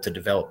they're able to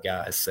develop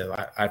guys. So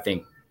I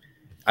think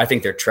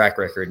their track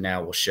record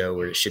now will show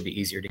where it should be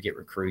easier to get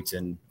recruits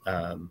and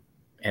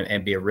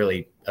be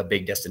a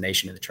big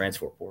destination in the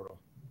transfer portal.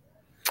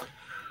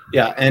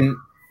 Yeah. And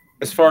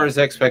as far as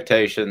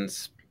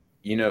expectations,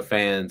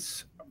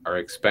 fans are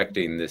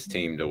expecting this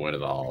team to win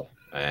it all.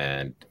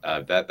 And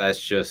that's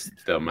just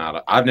the amount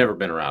of, I've never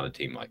been around a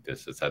team like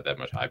this that's had that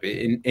much hype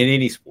in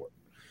any sport.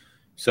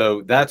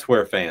 So that's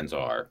where fans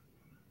are,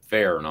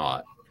 fair or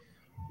not.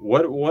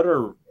 What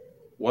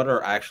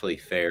are actually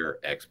fair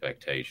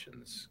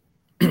expectations,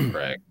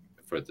 Craig,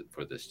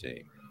 for this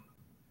team?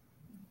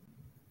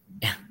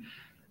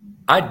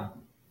 I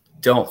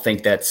don't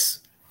think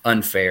that's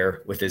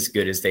unfair with as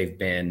good as they've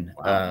been.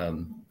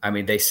 Wow.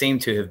 They seem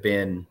to have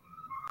been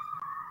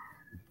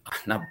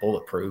not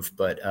bulletproof,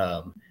 but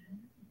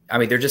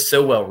they're just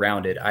so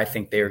well-rounded. I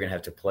think they're going to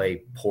have to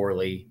play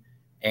poorly,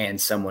 and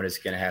someone is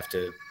going to have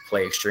to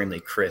play extremely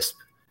crisp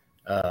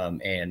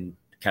and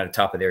kind of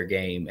top of their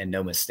game and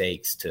no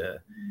mistakes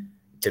to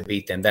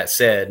beat them. That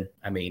said,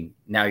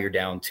 now you're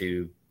down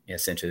to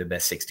essentially the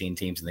best 16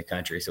 teams in the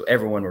country. So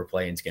everyone we're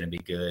playing is going to be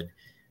good.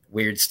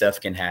 Weird stuff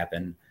can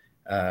happen.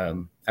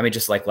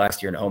 Just like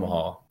last year in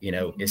Omaha,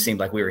 it seemed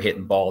like we were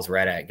hitting balls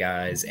right at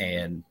guys,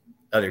 and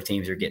other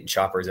teams are getting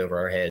choppers over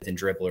our heads and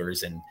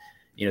dribblers. And,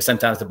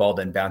 sometimes the ball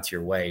doesn't bounce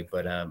your way,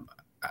 but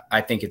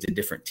I think it's a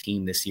different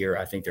team this year.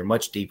 I think they're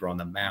much deeper on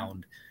the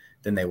mound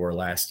than they were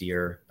last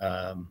year.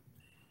 I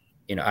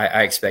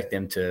expect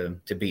them to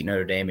beat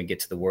Notre Dame and get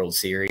to the World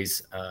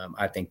Series.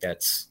 I think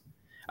that's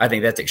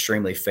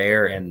extremely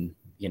fair. And,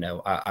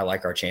 I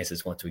like our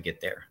chances once we get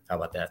there. How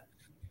about that?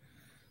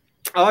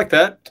 I like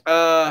that.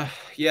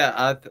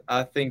 Yeah,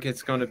 I think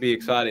it's going to be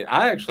exciting.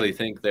 I actually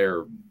think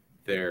their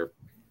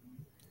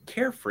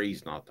carefree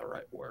is not the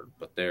right word,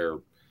 but their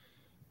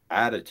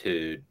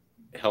attitude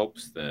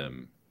helps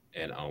them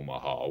in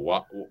Omaha.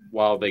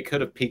 While they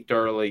could have peaked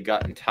early,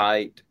 gotten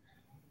tight,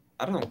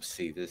 I don't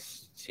see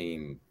this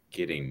team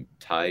getting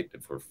tight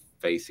if we're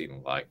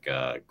facing like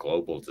a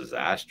global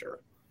disaster.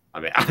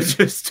 I mean, I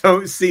just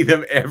don't see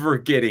them ever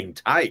getting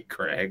tight,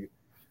 Craig.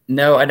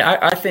 No, and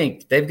I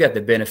think they've got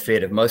the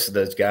benefit of most of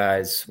those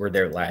guys were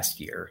there last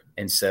year,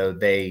 and so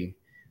they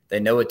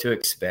know what to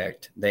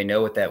expect. They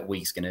know what that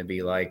week's going to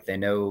be like. They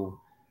know,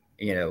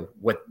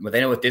 what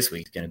they know what this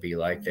week's going to be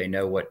like. They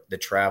know what the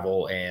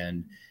travel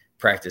and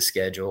practice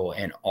schedule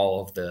and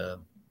all of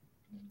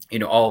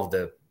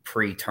the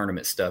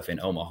pre-tournament stuff in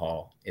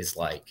Omaha is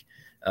like.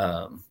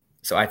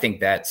 So I think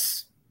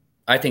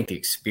the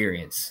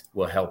experience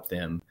will help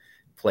them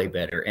play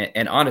better.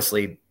 And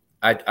honestly,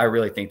 I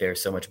really think they're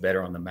so much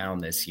better on the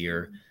mound this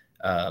year.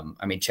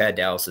 I mean, Chad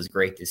Dallas is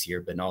great this year,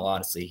 but in all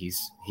honesty,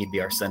 he'd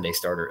be our Sunday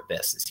starter at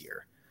best this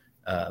year.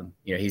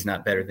 He's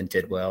not better than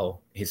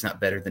Tidwell. He's not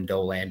better than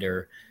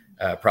Dolander,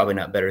 probably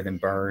not better than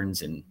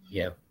Burns. And,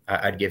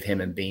 I'd give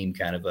him and Beam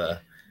kind of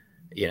a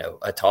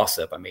toss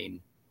up. I mean,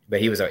 but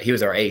he was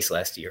our ace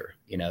last year,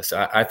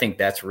 so I think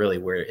that's really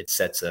where it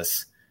sets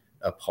us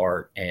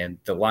apart. And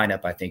the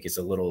lineup, I think, is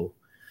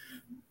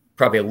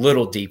probably a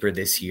little deeper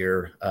this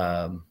year.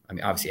 I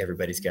mean, obviously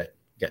everybody's got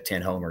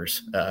 10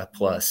 homers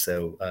plus,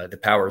 so the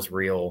power is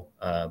real.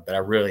 But I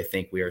really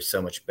think we are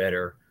so much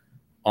better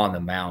on the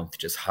mound,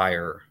 just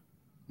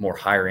more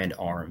higher end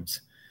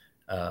arms.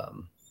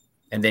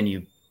 And then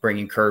you bring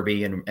in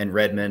Kirby and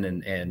Redmond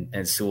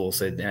and Sewell.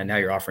 So now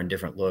you're offering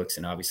different looks,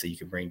 and obviously you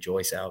can bring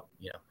Joyce out,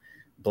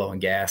 blowing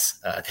gas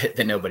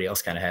that nobody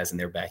else kind of has in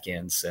their back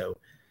end. So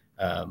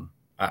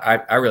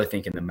I really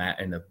think in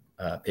the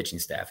pitching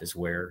staff is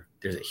where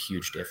there's a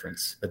huge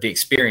difference, but the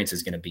experience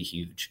is going to be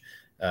huge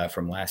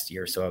from last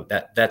year. So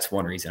that's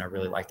one reason I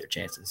really like their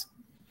chances.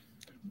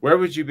 Where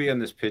would you be on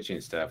this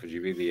pitching staff? Would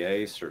you be the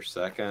ace or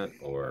second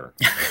or?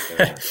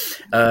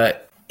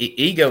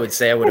 Ego would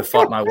say I would have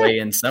fought my way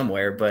in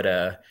somewhere, but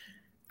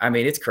I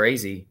mean, it's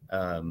crazy.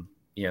 A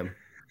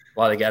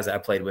lot of the guys that I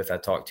played with, I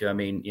talked to, I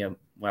mean,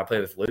 when I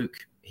played with Luke,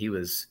 he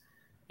was,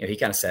 he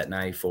kind of sat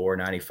 94,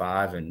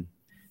 95. And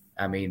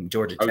I mean,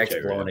 Georgia Tech's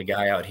blowing a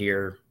guy out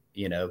here,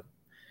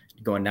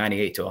 going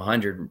 98 to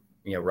 100,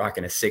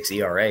 rocking a 6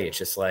 ERA. It's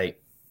just like,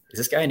 is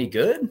this guy any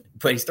good?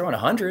 But he's throwing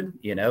 100,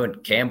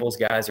 and Campbell's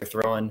guys are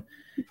throwing,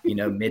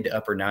 mid to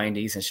upper 90s.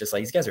 And it's just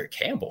like, these guys are at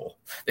Campbell.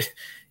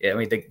 I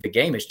mean, the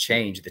game has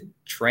changed. The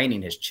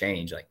training has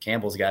changed. Like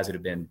Campbell's guys would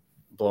have been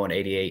blowing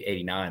 88,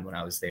 89 when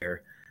I was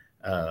there.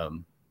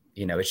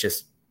 It's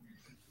just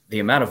the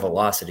amount of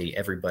velocity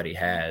everybody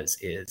has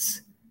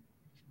is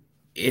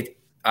it.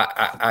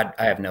 I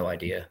have no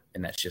idea.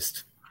 And that's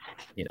just,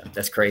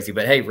 that's crazy.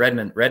 But hey,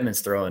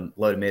 Redmond's throwing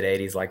low to mid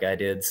 80s like I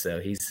did. So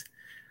he's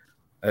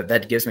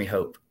that gives me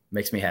hope.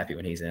 Makes me happy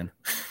when he's in.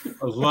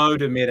 Low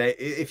to mid 80s.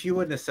 If you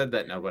wouldn't have said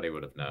that, nobody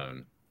would have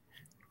known.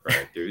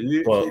 Right,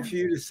 dude. Well, if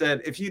you just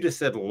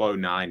said low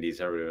 90s,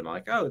 everyone would have been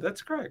like, "Oh,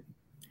 that's correct."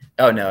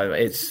 Oh no,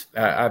 it's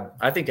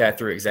I think I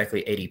threw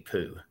exactly 80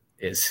 poo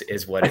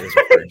is what it is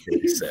referring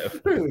to.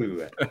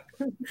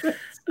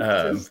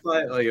 So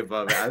slightly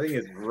above it. I think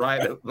it's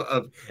right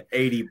above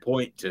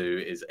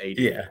 80.2 is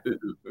 80.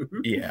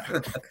 Yeah.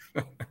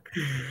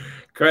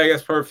 Craig,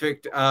 that's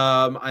perfect.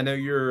 I know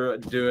you're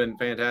doing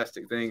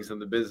fantastic things in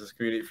the business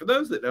community. For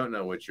those that don't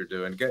know what you're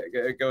doing, go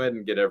ahead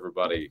and get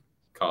everybody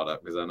caught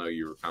up, because I know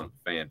you were kind of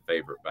a fan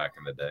favorite back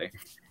in the day.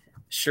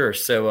 Sure.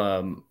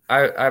 So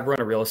I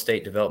run a real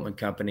estate development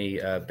company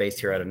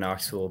based here out of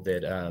Knoxville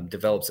that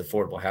develops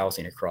affordable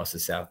housing across the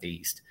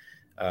Southeast.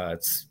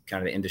 It's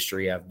kind of the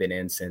industry I've been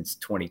in since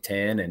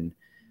 2010, and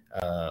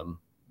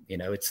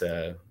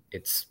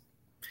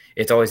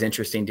it's always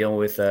interesting dealing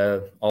with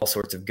all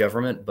sorts of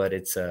government, but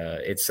it's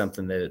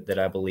something that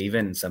I believe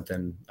in, and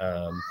something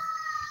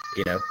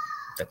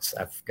that's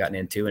I've gotten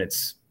into, and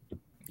it's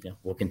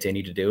we'll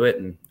continue to do it,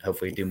 and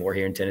hopefully do more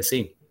here in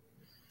Tennessee.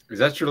 Is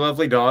that your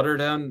lovely daughter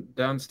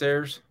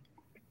downstairs?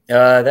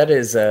 That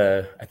is,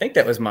 I think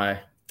that was my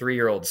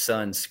 3-year-old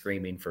son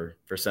screaming for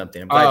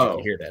something. I'm glad you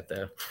could hear that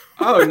though.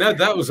 Oh no,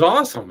 that was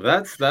awesome.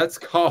 That's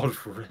called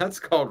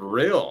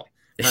real.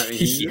 I mean,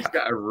 he's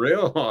got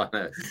real on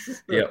it.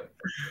 Yep.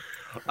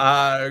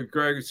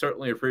 Greg,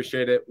 certainly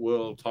appreciate it.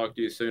 We'll talk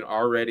to you soon.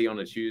 Already on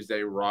a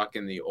Tuesday,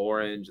 rocking the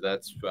orange.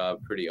 That's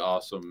pretty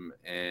awesome.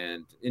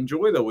 And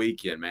enjoy the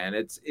weekend, man.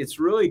 It's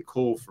really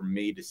cool for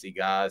me to see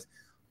guys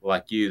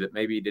like you that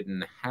maybe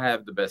didn't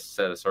have the best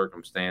set of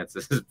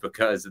circumstances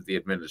because of the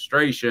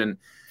administration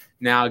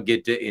now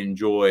get to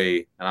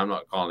enjoy, and I'm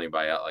not calling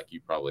anybody out like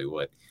you probably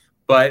would,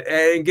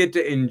 and get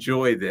to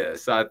enjoy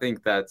this. I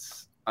think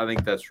that's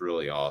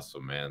really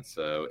awesome, man.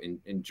 So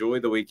enjoy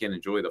the weekend,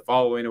 enjoy the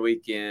following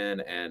weekend,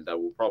 and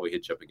we'll probably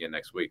hit you up again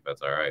next week.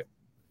 That's all right.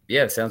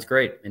 Yeah, sounds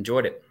great.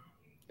 Enjoyed it.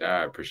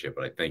 I appreciate it,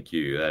 buddy. Thank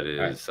you. That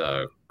is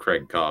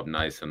Craig Cobb,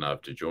 nice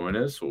enough to join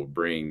us. We'll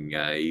bring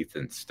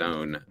Ethan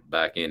Stone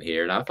back in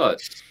here. And I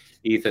thought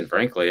Ethan,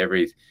 frankly,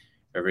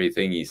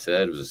 everything he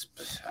said was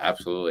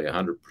absolutely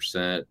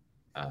 100%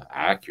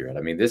 accurate.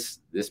 I mean, this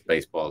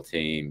baseball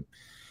team,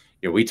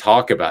 we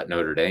talk about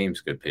Notre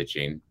Dame's good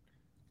pitching,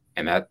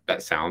 and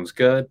that sounds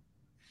good.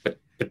 But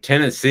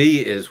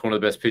Tennessee is one of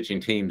the best pitching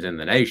teams in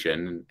the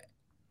nation,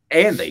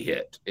 and they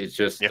hit. It's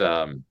just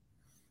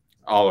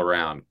all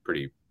around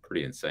pretty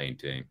insane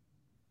team.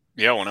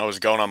 Yeah, when I was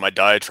going on my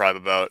diatribe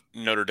about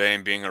Notre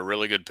Dame being a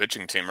really good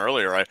pitching team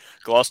earlier, I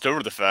glossed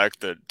over the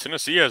fact that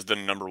Tennessee has the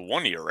number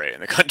 1 ERA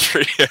in the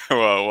country,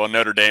 while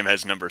Notre Dame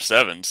has number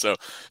 7. So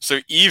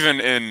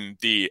even in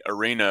the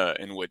arena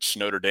in which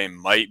Notre Dame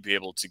might be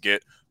able to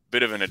get a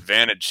bit of an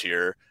advantage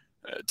here,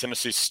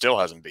 Tennessee still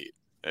hasn't beat.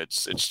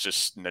 It's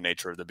just the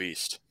nature of the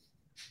beast.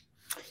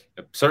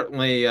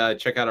 Certainly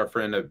check out our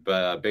friend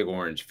at Big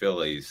Orange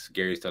Phillies.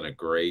 Gary's done a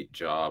great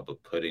job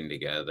of putting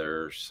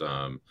together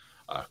some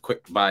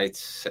quick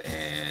bites,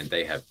 and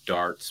they have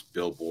darts,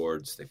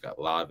 billboards. They've got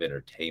live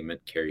entertainment,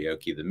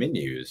 karaoke. The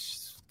menu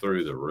is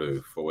through the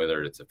roof,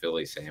 whether it's a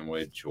Philly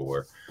sandwich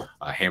or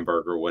a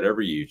hamburger,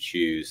 whatever you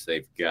choose.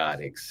 They've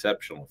got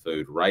exceptional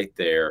food right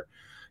there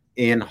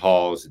in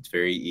Halls. It's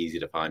very easy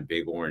to find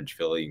Big Orange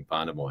Philly. You can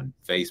find them on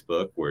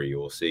Facebook, where you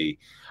will see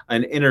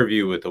an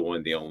interview with the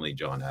one, the only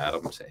John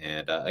Adams.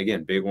 And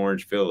again, Big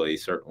Orange Philly,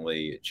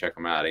 certainly check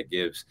them out. It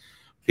gives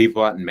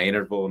people out in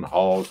Maynardville and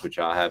Halls, which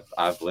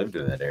I've lived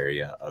in that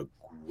area, a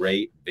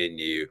great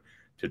venue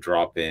to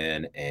drop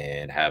in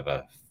and have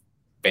a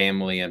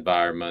family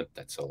environment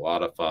that's a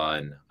lot of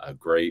fun,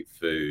 great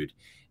food,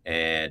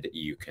 and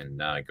you can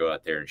go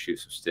out there and shoot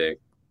some stick,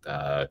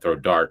 throw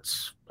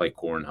darts, play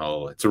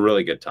cornhole. It's a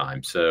really good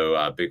time.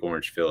 So Big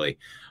Orange Philly,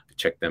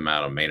 check them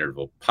out on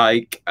Maynardville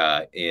Pike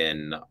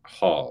in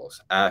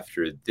Halls.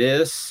 After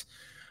this,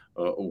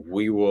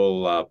 we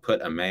will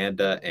put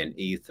Amanda and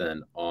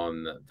Ethan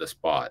on the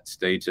spot.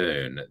 Stay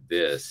tuned.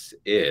 This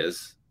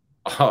is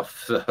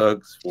Off the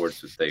Hook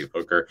Sports with Dave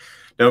Hooker.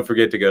 Don't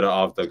forget to go to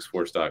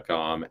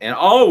offthehooksports.com, and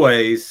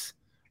always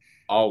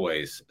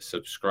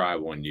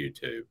subscribe on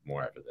YouTube.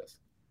 More after this.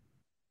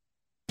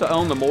 To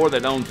own the more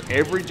that owns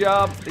every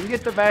job, then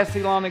get to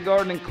Vassy Lawn and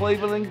Garden in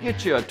Cleveland and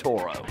get you a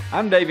Toro.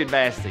 I'm David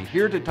Vassy,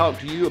 here to talk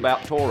to you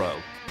about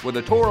Toro. With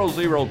a Toro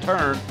Zero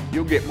Turn,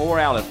 you'll get more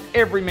out of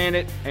every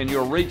minute and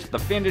you'll reach the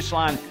finish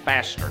line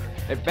faster.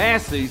 At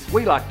Vassy's,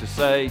 we like to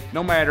say,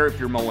 no matter if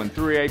you're mowing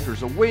 3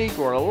 acres a week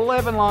or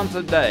 11 lawns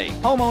a day,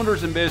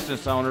 homeowners and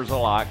business owners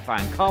alike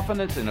find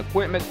confidence in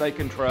equipment they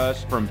can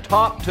trust from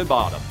top to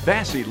bottom.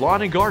 Vassy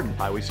Lawn and Garden,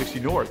 Highway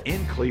 60 North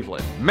in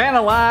Cleveland. Man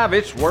alive,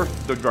 it's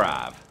worth the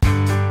drive.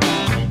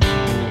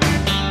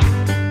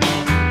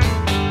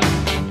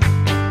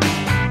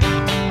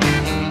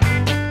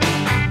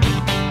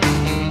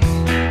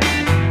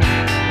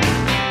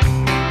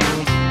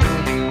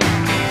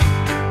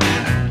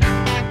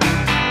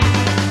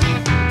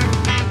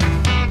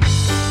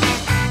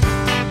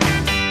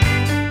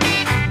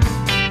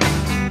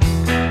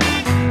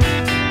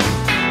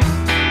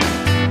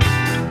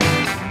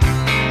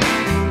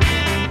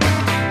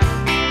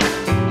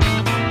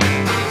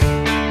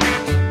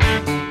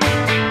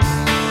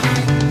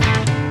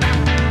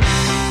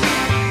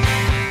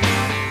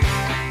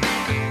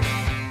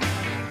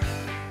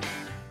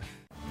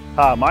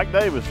 Hi, Mike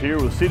Davis here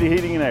with City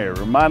Heating and Air,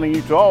 reminding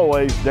you to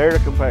always dare to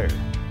compare.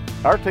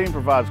 Our team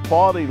provides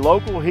quality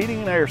local heating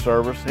and air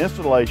service,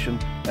 installation,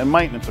 and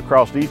maintenance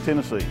across East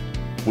Tennessee.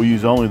 We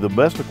use only the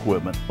best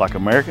equipment like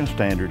American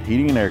Standard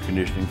heating and air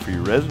conditioning for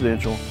your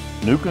residential,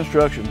 new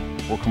construction,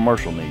 or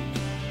commercial needs.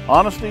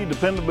 Honesty,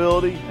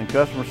 dependability, and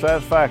customer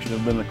satisfaction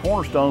have been the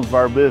cornerstones of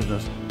our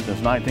business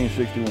since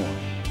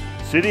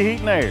 1961. City Heat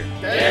and Air.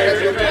 Dare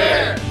to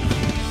compare.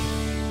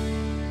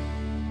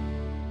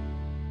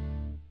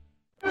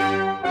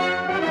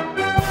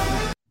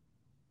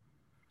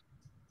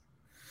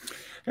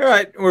 All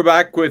right, we're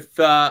back with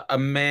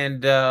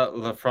Amanda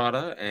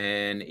LaFrada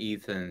and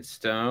Ethan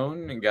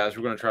Stone. And guys,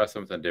 we're going to try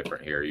something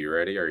different here. Are you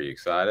ready? Are you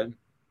excited?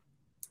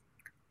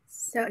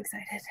 So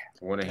excited.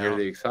 I want to hear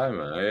the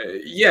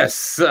excitement.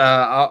 Yes,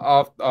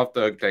 off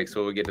the hook take.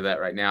 So we'll get to that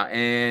right now.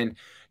 And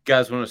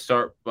guys, want to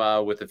start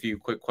with a few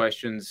quick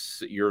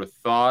questions. Your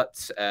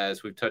thoughts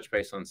as we've touched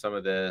base on some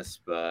of this,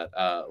 but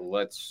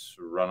let's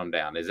run them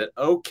down. Is it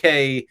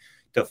okay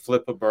to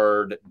flip a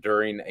bird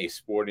during a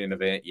sporting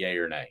event, yay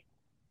or nay?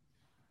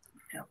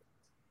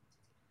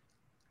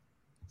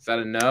 Is that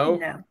a no?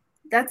 No.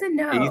 That's a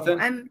no.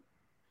 Ethan?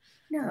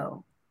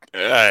 No.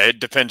 It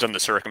depends on the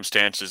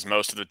circumstances.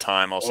 Most of the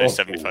time, I'll say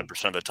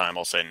 75% of the time,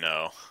 I'll say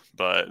no.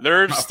 But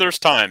there's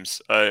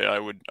times I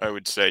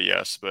would say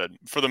yes, but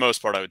for the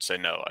most part, I would say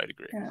no. I'd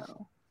agree.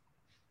 No.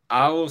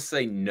 I will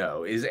say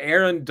no. Is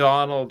Aaron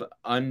Donald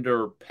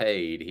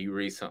underpaid? He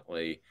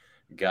recently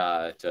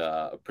got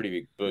a pretty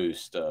big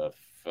boost of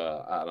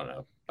I don't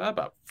know,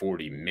 about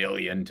 $40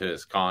 million to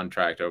his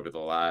contract over the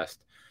last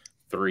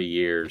 3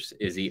 years.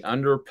 Is he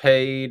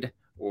underpaid,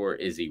 or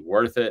is he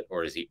worth it,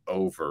 or is he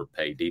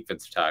overpaid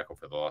defensive tackle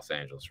for the Los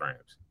Angeles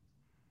Rams?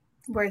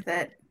 Worth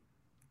it.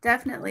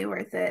 Definitely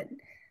worth it.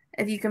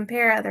 If you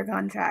compare other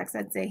contracts,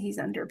 I'd say he's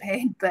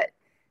underpaid, but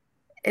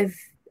as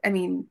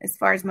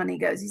far as money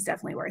goes, he's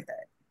definitely worth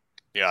it.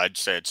 Yeah, I'd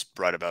say it's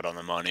right about on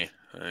the money.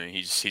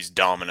 He's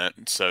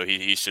dominant, so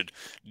he should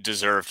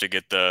deserve to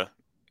get the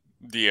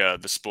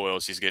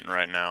spoils he's getting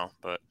right now.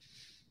 But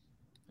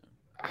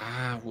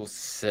I will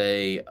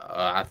say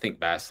I think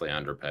vastly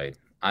underpaid.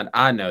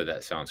 I know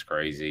that sounds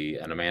crazy,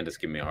 and Amanda's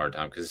giving me a hard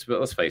time because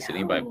let's face it,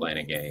 anybody playing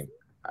a game.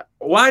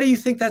 Why do you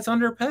think that's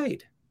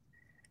underpaid?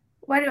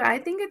 Why do I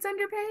think it's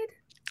underpaid?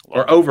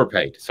 Or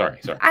overpaid? Sorry.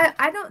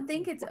 I don't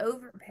think it's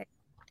overpaid.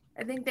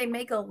 I think they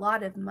make a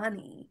lot of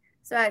money.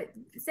 So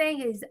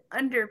saying he's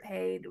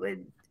underpaid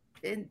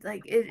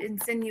it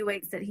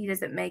insinuates that he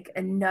doesn't make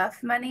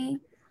enough money,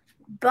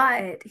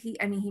 but he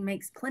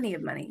makes plenty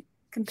of money.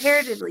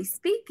 Comparatively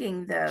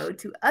speaking, though,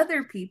 to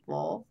other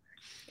people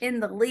in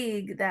the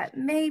league that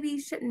maybe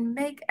shouldn't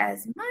make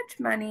as much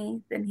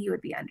money, then he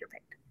would be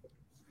underpaid.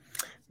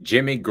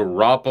 Jimmy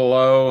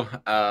Garoppolo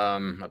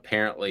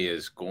apparently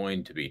is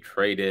going to be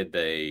traded.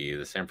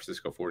 The San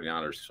Francisco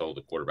 49ers told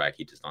the quarterback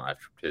he does not have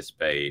to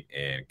participate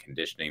in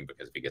conditioning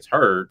because if he gets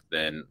hurt,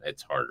 then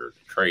it's harder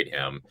to trade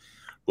him.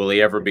 Will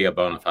he ever be a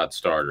bona fide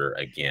starter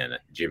again,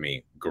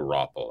 Jimmy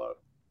Garoppolo?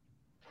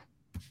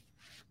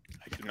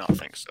 I do not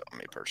think so,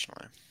 me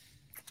personally.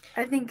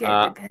 I think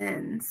it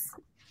depends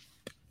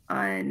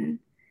on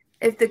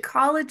if the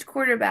college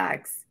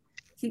quarterbacks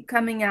keep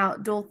coming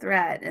out dual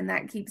threat and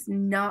that keeps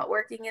not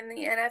working in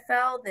the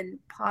NFL, then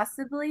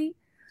possibly,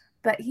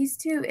 but he's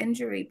too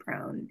injury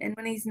prone. And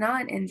when he's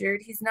not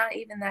injured, he's not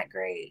even that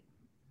great.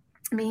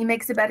 I mean, he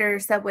makes a better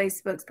Subway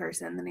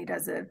spokesperson than he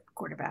does a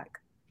quarterback.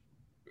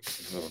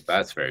 Well,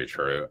 that's very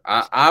true.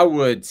 I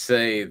would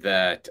say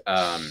that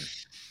I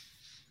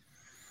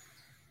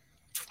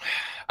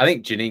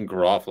think Janine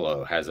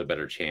Garofalo has a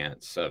better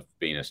chance of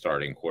being a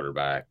starting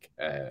quarterback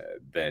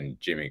than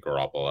Jimmy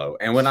Garoppolo.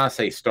 And when I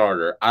say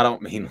starter, I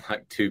don't mean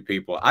like two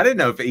people. I didn't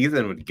know if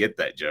Ethan would get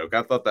that joke.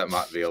 I thought that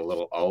might be a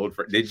little old.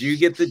 Did you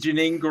get the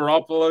Janine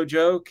Garoppolo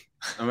joke,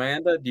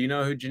 Amanda? Do you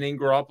know who Janine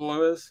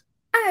Garoppolo is?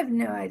 I have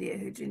no idea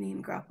who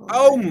Janine Garoppolo is.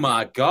 Oh,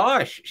 my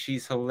gosh.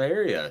 She's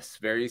hilarious.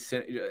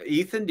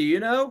 Ethan, do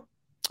you know?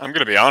 I'm going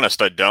to be honest,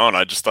 I don't.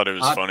 I just thought it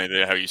was funny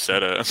how you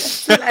said it.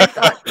 That's what I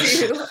thought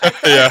too.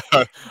 Yeah,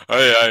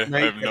 I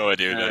have no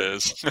idea who that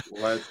is.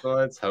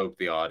 Let's hope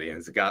the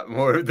audience got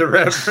more of the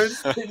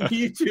reference than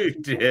you two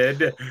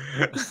did.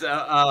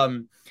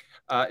 So,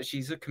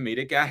 she's a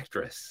comedic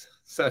actress.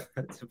 So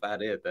that's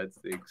about it. That's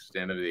the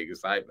extent of the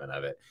excitement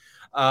of it.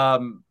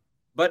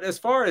 But as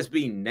far as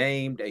being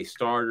named a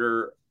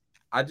starter,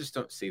 I just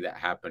don't see that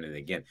happening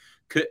again.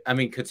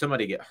 Could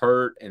somebody get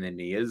hurt and then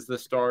he is the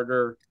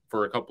starter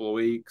for a couple of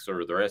weeks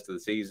or the rest of the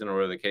season or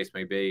whatever the case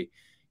may be?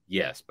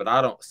 Yes, but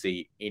I don't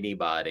see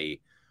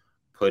anybody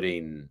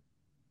putting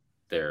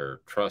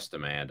their trust,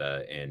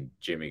 Amanda, in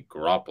Jimmy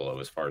Garoppolo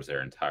as far as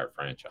their entire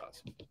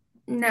franchise.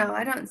 No,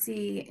 I don't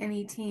see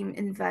any team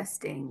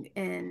investing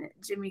in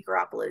Jimmy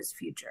Garoppolo's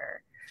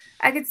future.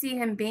 I could see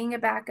him being a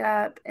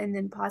backup and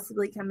then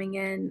possibly coming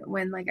in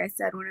when, like I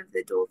said, one of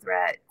the dual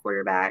threat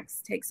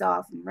quarterbacks takes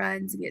off and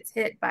runs and gets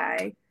hit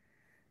by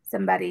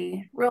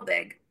somebody real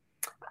big.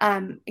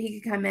 He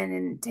could come in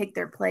and take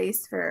their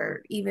place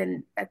for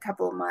even a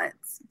couple of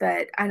months,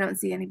 but I don't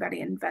see anybody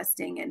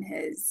investing in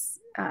his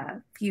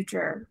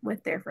future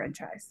with their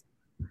franchise.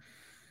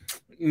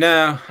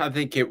 No, I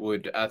think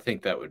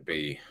that would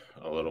be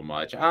a little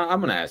much. I'm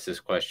going to ask this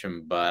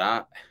question,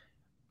 but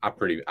I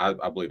believe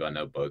I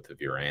know both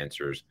of your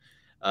answers.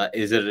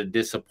 Is it a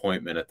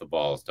disappointment if the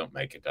Vols don't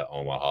make it to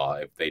Omaha,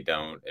 if they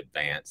don't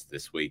advance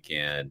this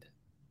weekend?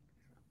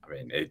 I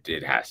mean,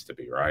 it has to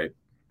be, right?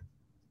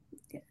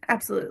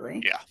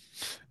 Absolutely. Yeah.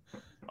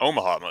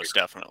 Omaha, most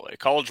definitely.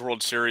 College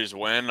World Series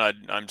win,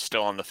 I'm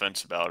still on the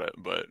fence about it,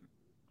 but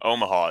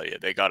Omaha, yeah,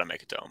 they got to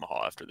make it to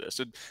Omaha after this.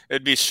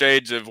 It'd be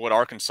shades of what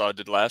Arkansas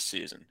did last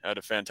season. Had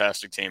a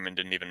fantastic team and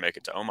didn't even make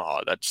it to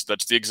Omaha. That's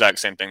the exact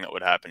same thing that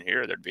would happen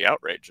here. There'd be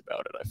outrage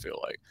about it, I feel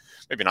like.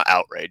 Maybe not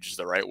outrage is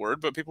the right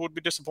word, but people would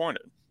be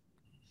disappointed.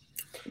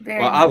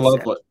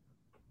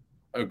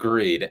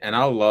 Agreed. And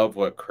I love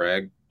what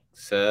Craig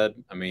said.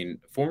 I mean,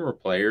 former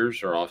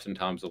players are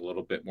oftentimes a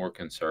little bit more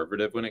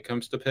conservative when it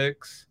comes to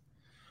picks,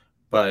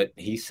 but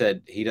he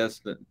said he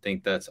doesn't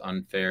think that's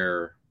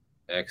unfair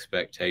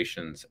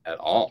expectations at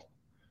all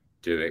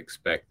to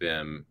expect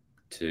them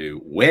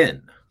to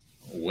win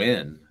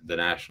the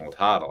national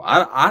title.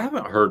 I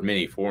haven't heard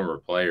many former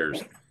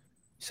players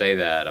say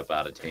that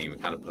about a team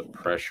and kind of put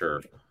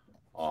pressure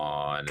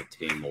on a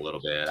team a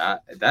little bit.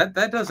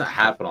 That doesn't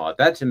happen a lot.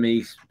 That to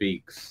me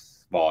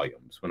speaks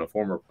volumes when a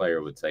former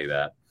player would say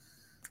that.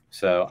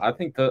 So I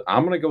think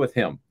I'm going to go with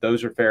him.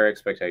 Those are fair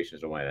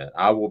expectations to win it.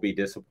 I will be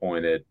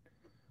disappointed.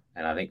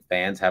 And I think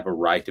fans have a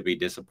right to be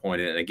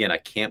disappointed. And again, I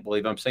can't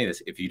believe I'm saying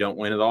this if you don't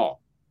win at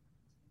all.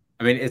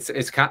 I mean, it's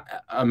kind of,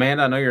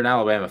 Amanda, I know you're an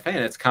Alabama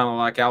fan. It's kind of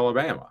like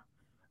Alabama.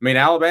 mean,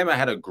 Alabama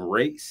had a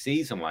great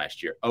season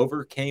last year,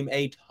 overcame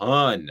a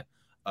ton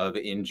of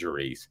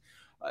injuries.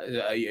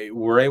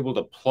 Were able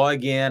to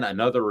plug in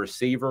another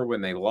receiver when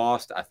they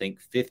lost, I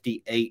think,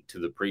 58 to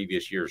the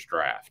previous year's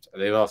draft.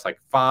 They lost like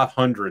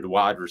 500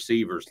 wide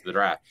receivers to the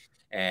draft,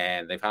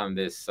 and they found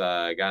this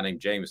guy named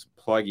James,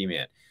 plug him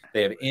in.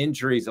 They have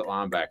injuries at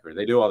linebacker.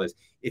 They do all this.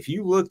 If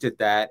you looked at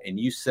that and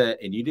you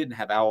didn't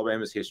have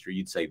Alabama's history,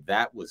 you'd say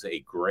that was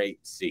a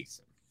great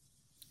season.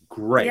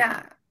 Great.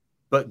 Yeah.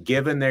 But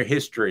given their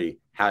history,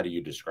 how do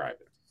you describe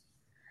it?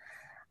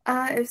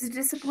 It was a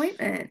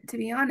disappointment, to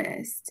be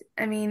honest.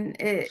 I mean,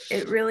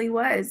 it really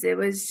was. It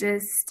was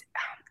just,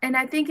 and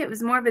I think it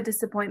was more of a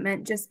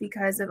disappointment just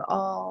because of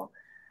all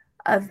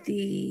of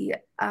the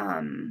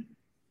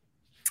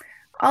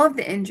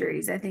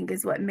injuries, I think,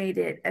 is what made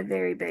it a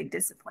very big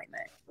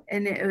disappointment.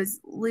 And it was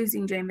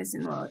losing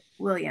Jamison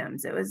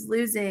Williams. It was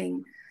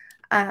losing,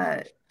 Mechie.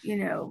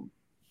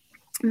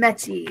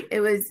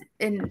 It was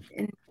in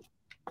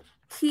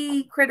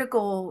key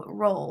critical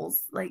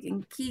roles, like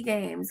in key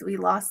games, we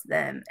lost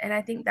them. And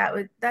I think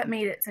that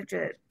made it such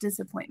a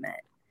disappointment.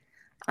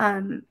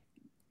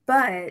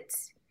 But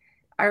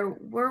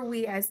were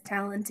we as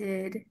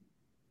talented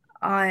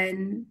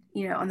on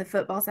the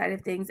football side of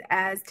things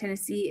as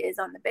Tennessee is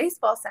on the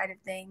baseball side of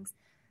things,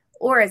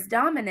 or as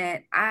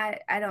dominant? I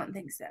don't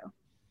think so.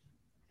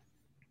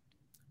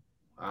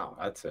 Wow,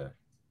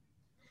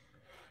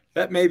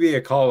 that may be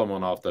a column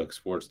on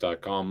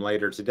offthehooksports.com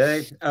later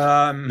today.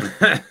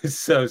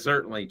 So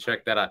certainly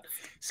check that out.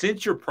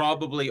 Since you're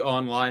probably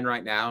online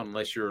right now,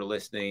 unless you're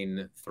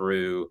listening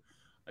through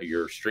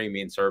your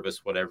streaming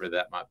service, whatever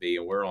that might be,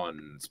 and we're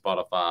on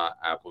Spotify,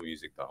 Apple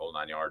Music, the whole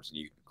 9 yards, and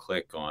you can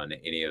click on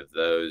any of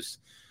those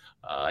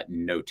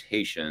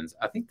notations.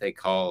 I think they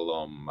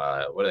call them,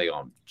 what do they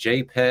call them?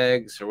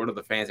 JPEGs, or what are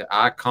the fancy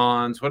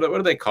icons? What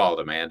do they call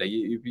them, Amanda?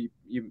 You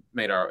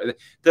made the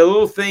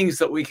little things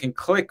that we can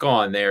click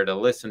on there to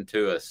listen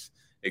to us.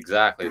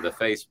 Exactly. The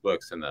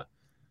Facebooks and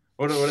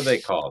what are they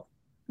called?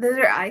 Those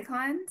are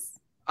icons.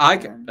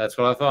 That's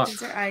what I thought.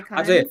 Those are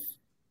icons.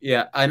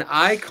 Yeah, an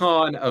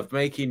icon of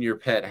making your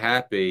pet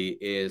happy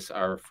is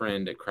our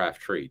friend at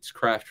Craft Treats.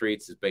 Craft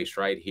Treats is based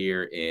right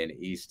here in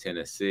East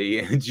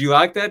Tennessee. Did you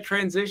like that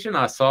transition?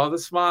 I saw the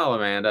smile,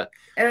 Amanda.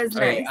 It was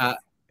nice.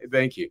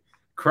 Thank you.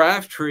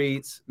 Craft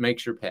Treats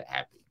makes your pet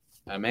happy.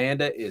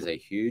 Amanda is a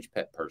huge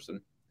pet person,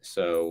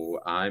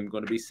 so I'm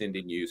going to be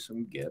sending you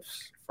some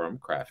gifts from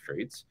Craft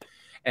Treats.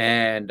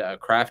 And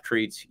Craft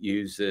Treats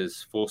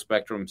uses full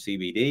spectrum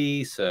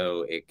CBD,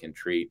 so it can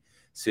treat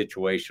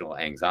situational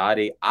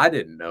anxiety. I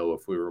didn't know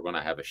if we were going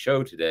to have a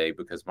show today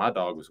because my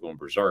dog was going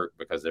berserk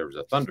because there was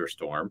a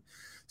thunderstorm.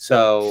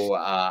 So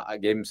I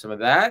gave him some of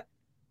that.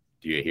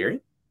 Do you hear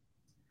him?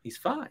 He's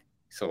fine.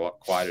 He's a lot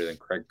quieter than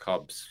Craig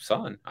Cobb's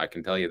son, I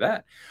can tell you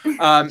that.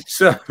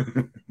 So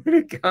when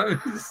it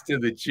comes to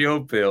the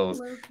chill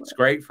pills, it's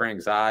great for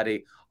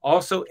anxiety.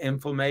 Also,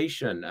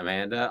 inflammation,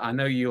 Amanda. I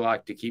know you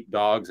like to keep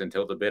dogs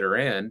until the bitter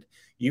end.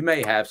 You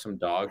may have some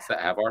dogs that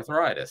have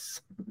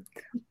arthritis.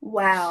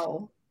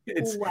 Wow.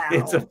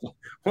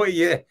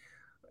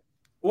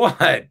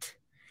 What?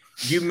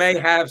 You may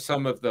have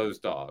some of those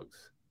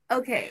dogs.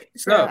 Okay.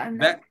 So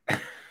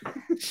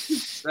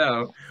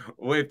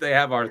if they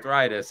have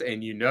arthritis,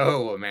 and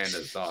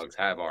Amanda's dogs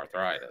have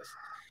arthritis,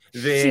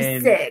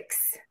 then she's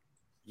 6.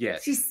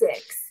 Yes. She's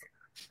 6.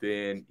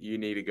 Then you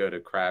need to go to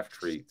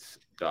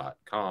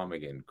crafttreats.com.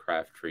 Again,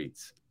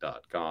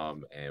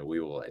 crafttreats.com, and we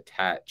will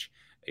attach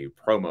a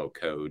promo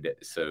code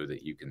so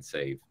that you can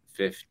save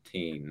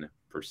 15%.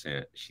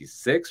 She's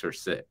 6 or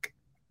sick?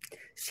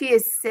 She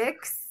is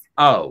 6.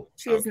 Oh.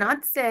 She is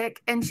not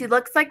sick, and she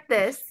looks like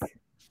this.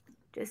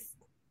 Just.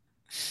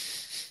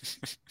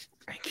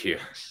 Thank you.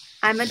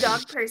 I'm a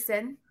dog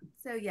person,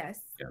 so yes,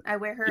 yeah. I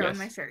wear her on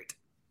my shirt.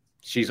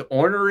 She's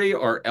ornery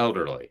or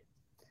elderly?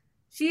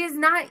 She is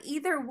not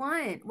either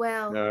one.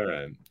 Well, all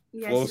right.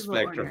 Yeah, full she's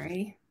spectrum.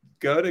 Ornery.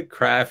 Go to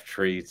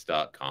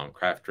crafttreats.com.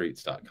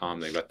 Crafttreats.com.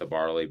 They've got the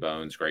barley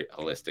bones, great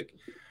holistic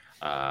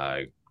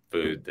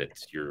food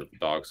that your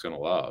dog's going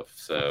to love.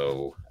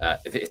 So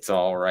it's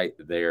all right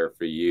there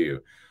for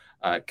you.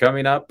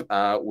 Coming up,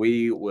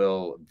 we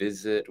will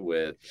visit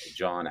with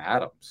John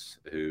Adams,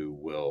 who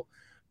will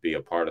be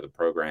a part of the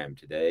program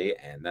today.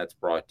 And that's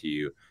brought to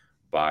you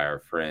by our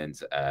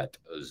friends at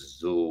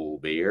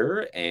Zool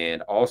Beer,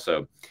 and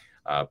also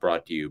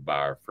brought to you by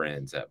our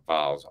friends at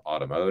Viles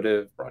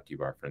Automotive, brought to you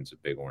by our friends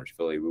at Big Orange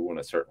Philly. We want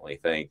to certainly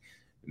thank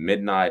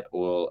Midnight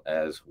Oil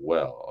as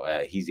well.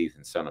 He's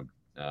Ethan Son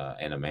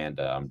and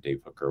Amanda. I'm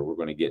Dave Hooker. We're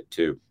going to get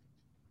to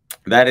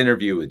that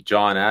interview with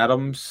John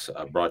Adams,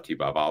 brought to you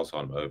by Viles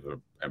Automotive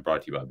and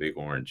brought to you by Big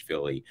Orange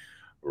Philly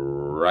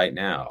right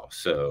now.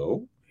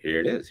 So here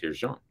it is. Here's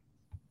John.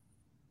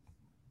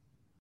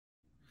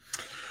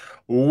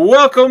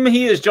 Welcome.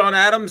 He is John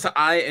Adams.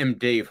 I am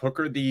Dave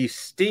Hooker, the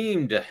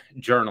esteemed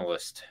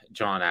journalist,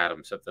 John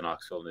Adams of the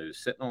Knoxville News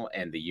Sentinel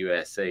and the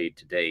USA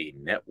Today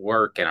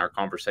Network. And our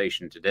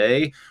conversation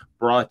today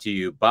brought to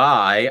you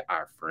by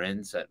our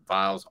friends at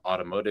Viles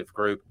Automotive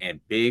Group and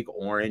Big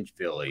Orange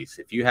Phillies.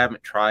 If you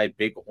haven't tried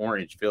Big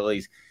Orange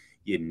Phillies,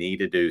 you need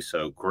to do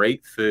so.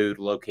 Great food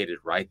located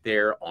right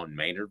there on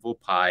Maynardville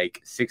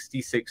Pike,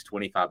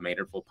 6625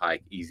 Maynardville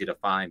Pike. Easy to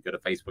find. Go to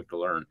Facebook to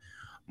learn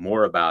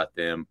more about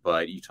them.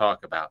 But you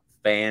talk about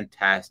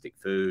fantastic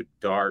food,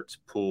 darts,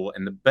 pool,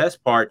 and the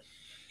best part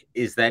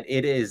is that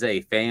it is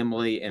a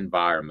family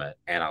environment,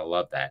 and I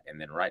love that. And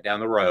then right down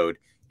the road,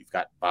 you've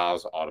got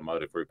Viles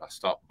Automotive Group. I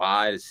stopped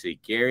by to see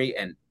Gary,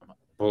 and I'm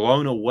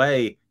blown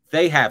away.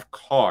 They have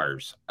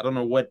cars. I don't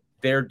know what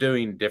they're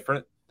doing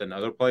different than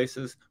other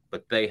places,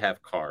 but they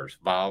have cars.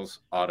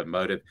 Viles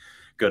Automotive.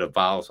 Go to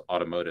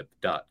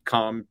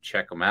vilesautomotive.com.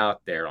 Check them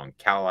out. They're on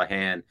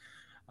Callahan.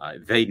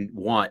 They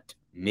want,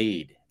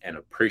 need, and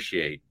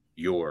appreciate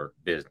your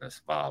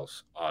business.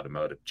 Viles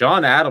Automotive.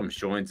 John Adams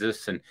joins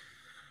us, and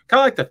kind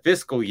of like the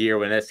fiscal year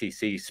when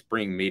SEC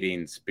spring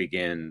meetings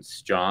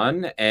begins,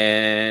 John.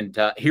 And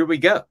here we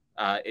go.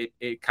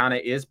 It kind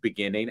of is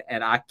beginning,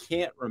 and I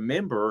can't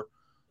remember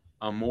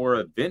a more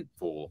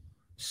eventful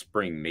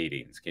spring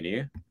meetings. Can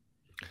you?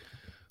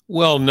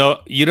 Well,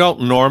 no, you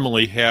don't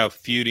normally have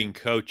feuding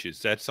coaches.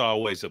 That's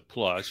always a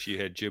plus. You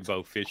had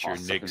Jimbo Fisher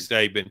and Nick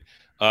Saban.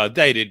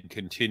 They didn't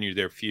continue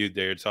their feud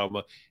there. It's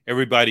almost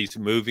everybody's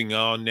moving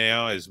on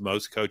now, as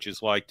most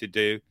coaches like to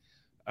do.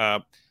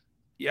 I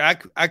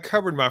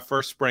covered my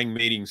first spring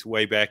meetings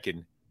way back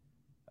in,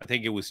 I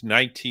think it was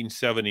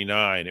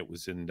 1979. It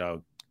was in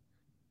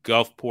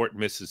Gulfport,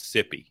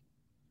 Mississippi.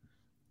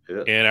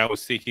 Yeah. And I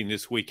was thinking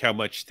this week how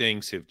much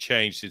things have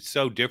changed. It's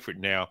so different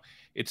now.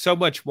 It's so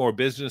much more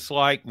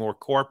business-like, more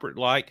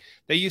corporate-like.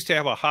 They used to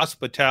have a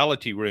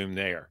hospitality room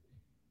there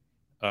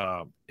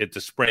at the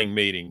spring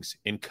meetings.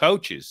 And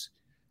coaches,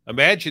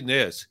 imagine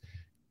this,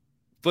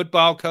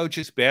 football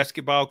coaches,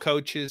 basketball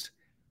coaches,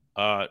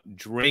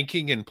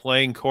 drinking and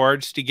playing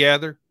cards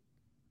together.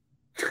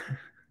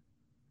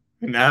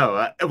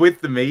 No,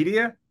 with the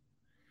media?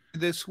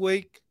 This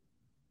week?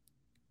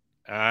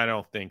 I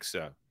don't think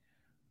so.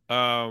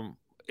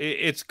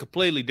 It's a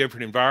completely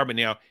different environment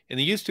now. And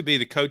it used to be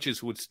the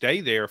coaches would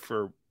stay there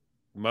for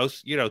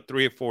most,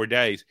 3 or 4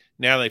 days.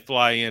 Now they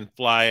fly in,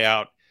 fly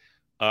out.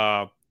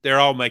 They're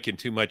all making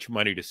too much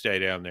money to stay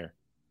down there.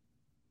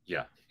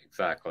 Yeah,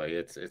 exactly.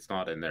 It's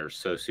not in their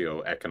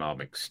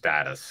socioeconomic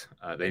status.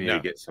 They need to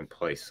get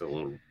someplace a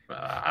little,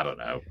 I don't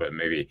know, but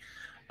maybe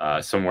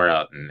somewhere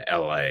out in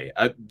LA.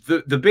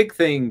 The big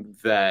thing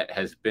that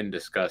has been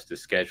discussed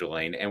is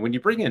scheduling. And when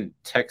you bring in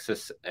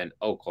Texas and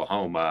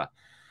Oklahoma,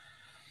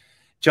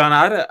 John,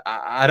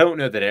 I don't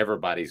know that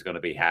everybody's going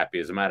to be happy.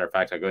 As a matter of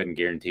fact, I'll go ahead and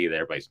guarantee that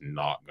everybody's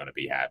not going to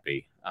be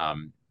happy.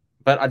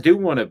 But I do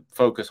want to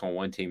focus on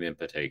one team in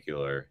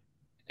particular.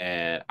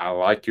 And I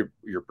like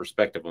your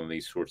perspective on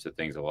these sorts of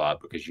things a lot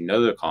because you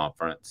know the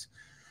conference.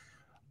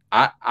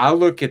 I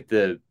look at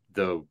the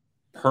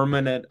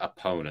permanent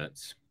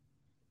opponents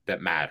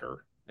that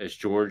matter as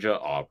Georgia,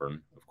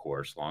 Auburn, of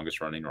course, longest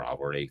running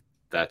rivalry.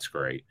 That's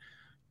great.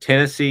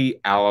 Tennessee,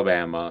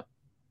 Alabama,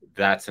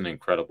 that's an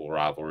incredible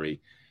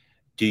rivalry.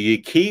 Do you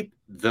keep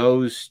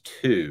those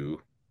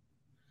two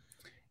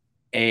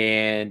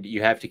and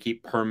you have to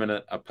keep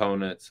permanent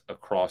opponents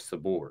across the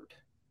board?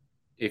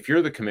 If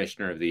you're the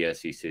commissioner of the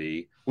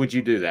SEC, would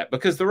you do that?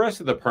 Because the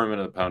rest of the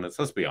permanent opponents,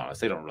 let's be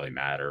honest, they don't really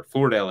matter.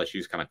 Florida LSU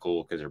is kind of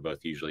cool because they're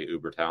both usually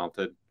uber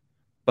talented.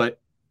 But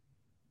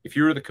if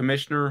you were the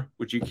commissioner,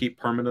 would you keep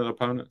permanent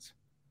opponents?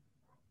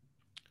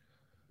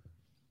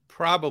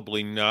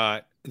 Probably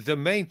not. The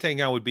main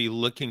thing I would be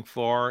looking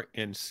for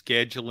in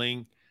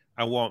scheduling,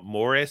 I want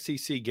more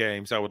SEC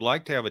games. I would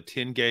like to have a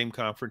 10-game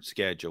conference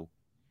schedule.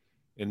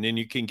 And then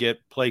you can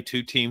play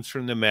 2 teams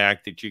from the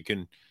MAC that you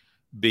can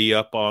be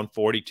up on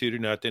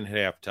 42-0 at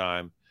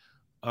halftime.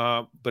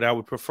 But I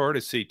would prefer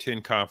to see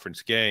 10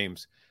 conference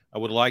games. I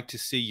would like to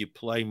see you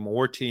play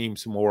more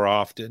teams more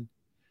often.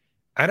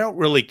 I don't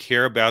really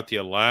care about the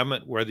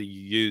alignment, whether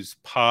you use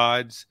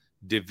pods,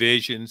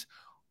 divisions,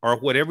 or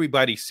what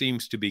everybody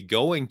seems to be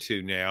going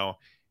to now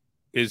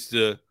is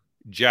the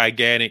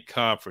gigantic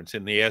conference.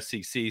 In the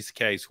SEC's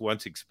case,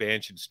 once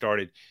expansion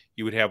started,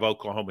 you would have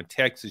Oklahoma and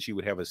Texas. You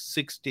would have a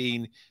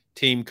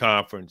 16-team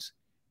conference.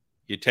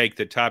 You take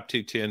the top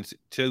two teams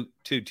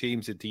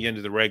at the end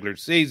of the regular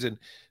season.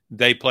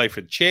 They play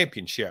for the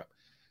championship.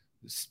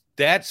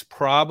 That's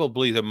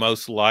probably the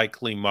most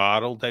likely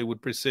model they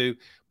would pursue.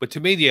 But to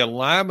me, the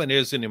alignment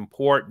isn't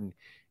important.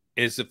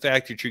 Is the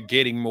fact that you're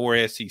getting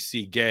more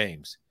SEC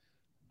games.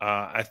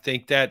 I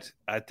think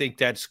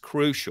that's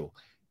crucial,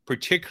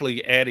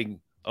 particularly adding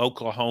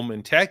Oklahoma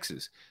and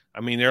Texas. I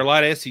mean, there are a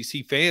lot of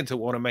SEC fans that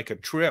want to make a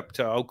trip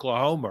to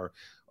Oklahoma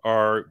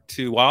or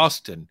to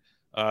Austin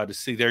to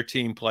see their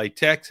team play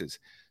Texas.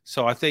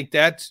 So I think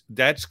that's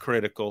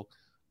critical.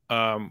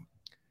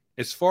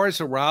 As far as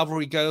the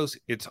rivalry goes,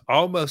 it's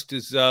almost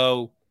as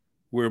though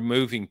we're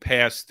moving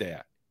past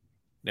that.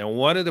 Now,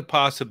 one of the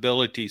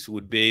possibilities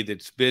would be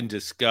that's been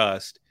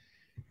discussed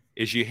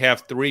is you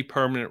have 3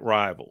 permanent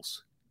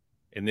rivals,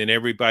 and then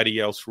everybody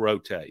else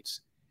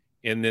rotates.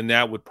 And then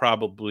that would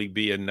probably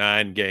be a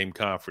 9-game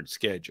conference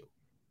schedule.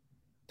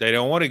 They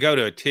don't want to go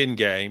to a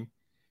 10-game.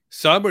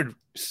 Some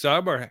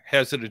are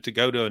hesitant to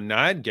go to a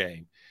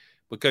 9-game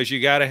because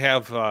you got to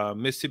have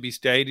Mississippi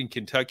State and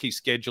Kentucky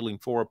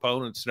scheduling 4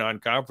 opponents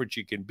non-conference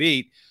you can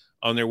beat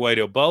on their way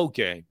to a bowl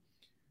game.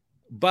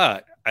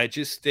 But I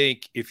just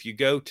think if you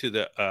go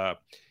to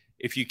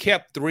if you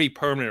kept 3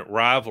 permanent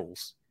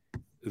rivals,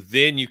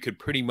 then you could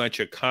pretty much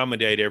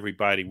accommodate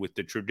everybody with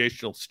the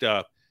traditional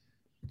stuff.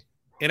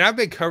 And I've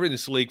been covering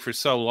this league for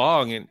so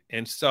long,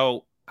 and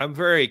so I'm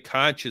very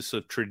conscious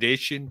of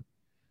tradition,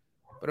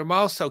 but I'm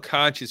also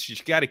conscious you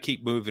got to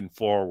keep moving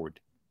forward.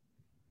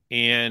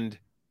 And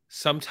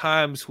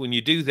sometimes when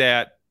you do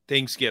that,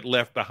 things get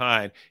left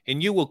behind,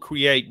 and you will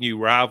create new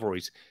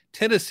rivalries.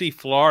 Tennessee,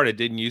 Florida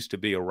didn't used to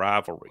be a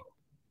rivalry.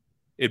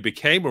 It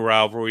became a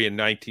rivalry in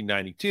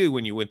 1992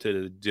 when you went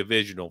to the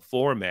divisional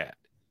format.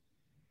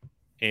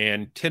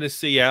 And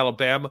Tennessee,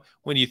 Alabama,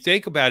 when you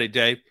think about it,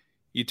 Dave,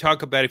 you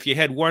talk about if you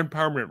had one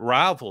permanent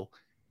rival,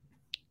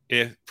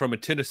 from a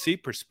Tennessee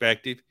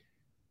perspective,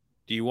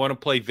 do you want to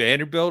play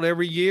Vanderbilt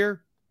every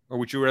year, or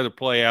would you rather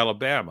play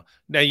Alabama?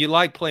 Now, you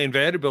like playing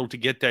Vanderbilt to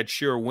get that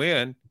sure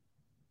win,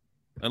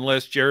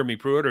 unless Jeremy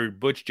Pruitt or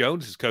Butch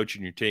Jones is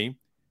coaching your team.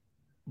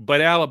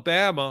 But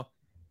Alabama,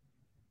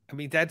 I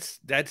mean, that's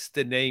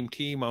the name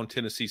team on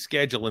Tennessee's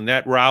schedule, and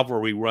that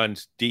rivalry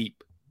runs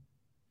deep.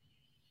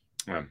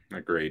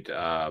 Agreed.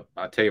 I'll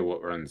tell you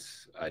what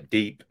runs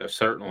deep,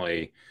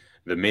 certainly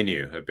the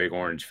menu of Big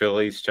Orange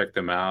Phillies. Check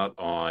them out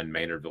on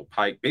Maynardville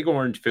Pike. Big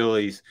Orange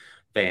Phillies,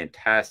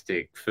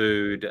 fantastic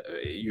food.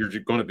 You're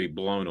going to be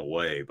blown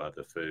away by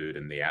the food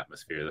and the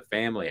atmosphere, the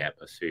family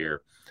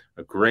atmosphere.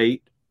 A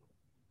great,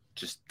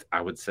 just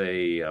I would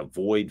say, a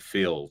void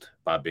filled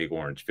by Big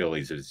Orange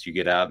Phillies. As you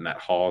get out in that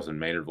Halls and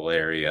Maynardville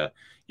area,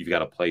 you've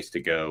got a place to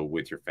go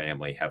with your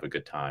family, have a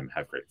good time,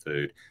 have great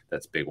food.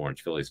 That's Big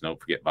Orange Phillies. Don't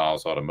forget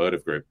Biles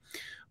Automotive Group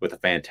with a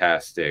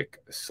fantastic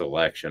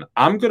selection.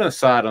 I'm going to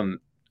side on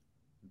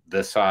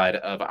the side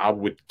of I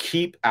would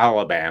keep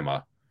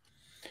Alabama.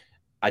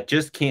 I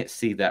just can't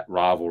see that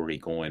rivalry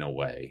going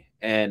away.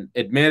 And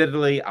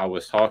admittedly, I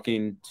was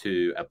talking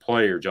to a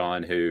player,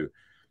 John, who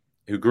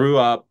grew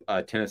up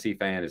a Tennessee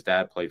fan. His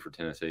dad played for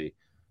Tennessee.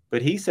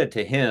 But he said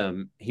to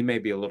him, he may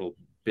be a little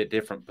bit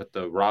different, but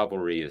the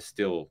rivalry is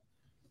still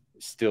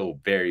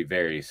very,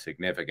 very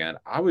significant.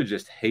 I would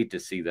just hate to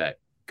see that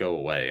go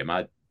away. Am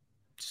I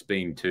just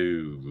being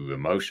too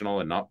emotional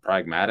and not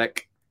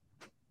pragmatic?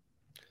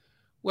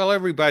 Well,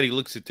 everybody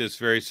looks at this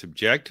very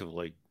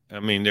subjectively. I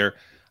mean,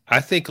 I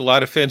think a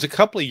lot of fans, a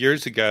couple of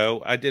years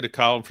ago, I did a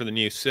column for the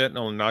News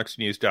Sentinel and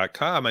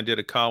KnoxNews.com. I did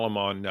a column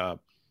on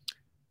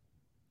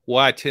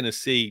why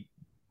Tennessee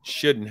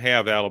shouldn't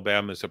have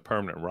Alabama as a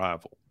permanent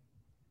rival.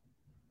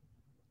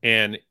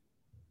 And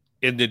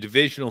in the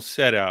divisional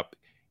setup,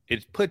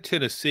 it puts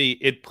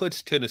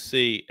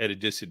Tennessee at a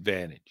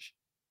disadvantage.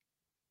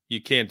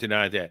 You can't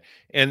deny that.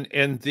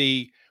 And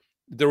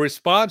the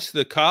response to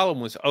the column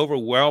was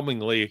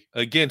overwhelmingly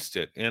against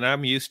it. And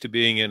I'm used to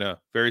being in a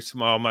very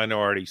small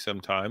minority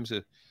sometimes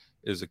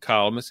as a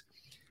columnist.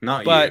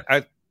 Not but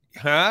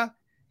you.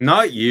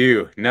 Not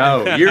you.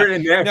 No, you're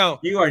no.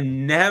 You are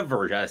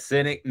never a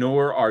cynic,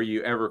 nor are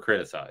you ever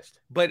criticized.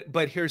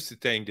 But here's the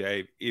thing,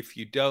 Dave. If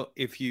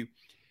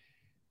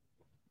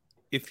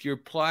you're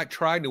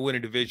trying to win a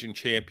division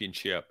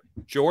championship,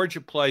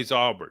 Georgia plays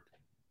Auburn.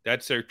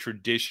 That's their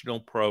traditional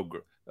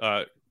program,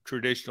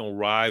 traditional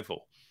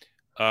rival.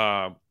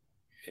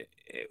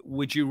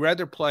 Would you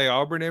rather play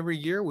Auburn every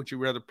year? Would you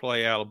rather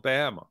play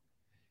Alabama?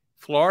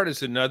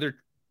 Florida's another,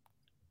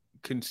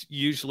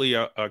 usually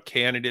a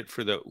candidate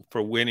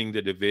for winning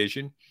the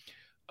division.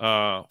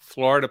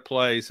 Florida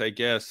plays, I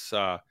guess,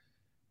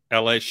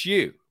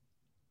 LSU.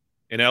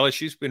 And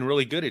LSU's been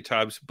really good at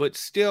times. But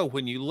still,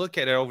 when you look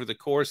at it over the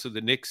course of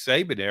the Nick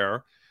Saban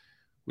era,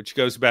 which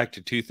goes back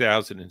to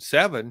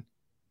 2007,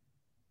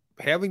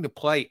 having to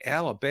play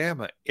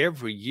Alabama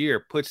every year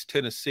puts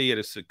Tennessee at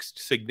a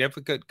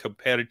significant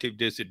competitive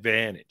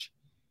disadvantage.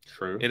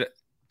 True.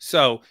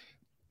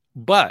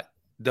 But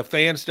the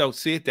fans don't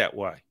see it that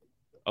way.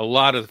 A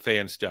lot of the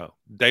fans don't.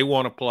 They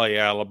want to play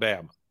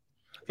Alabama.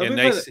 Go ahead.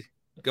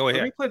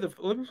 Let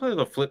me play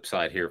the flip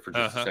side here for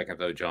just a second,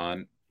 though,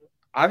 John.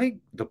 I think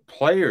the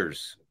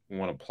players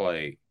want to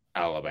play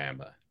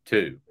Alabama,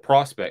 too.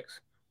 Prospects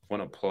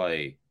want to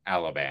play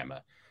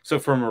Alabama. So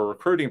from a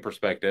recruiting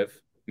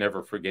perspective,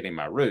 never forgetting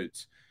my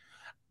roots,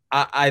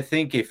 I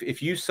think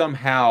if you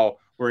somehow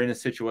were in a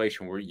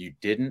situation where you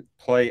didn't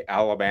play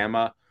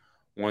Alabama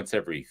once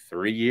every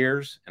 3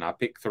 years, and I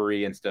pick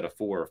 3 instead of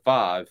 4 or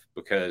 5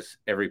 because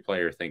every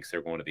player thinks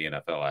they're going to the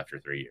NFL after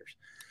 3 years.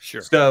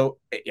 Sure. So,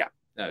 yeah,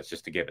 it's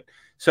just a given.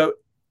 So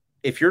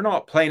if you're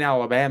not playing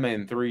Alabama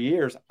in 3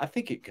 years, I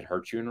think it could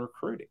hurt you in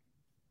recruiting.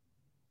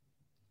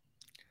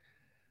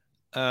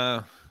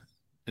 Not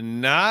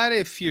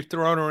if you're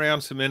throwing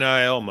around some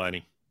NIL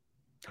money.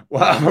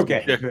 Well,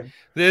 okay.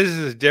 This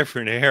is a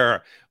different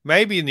era.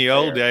 Maybe in the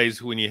old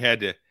days when you had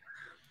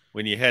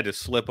to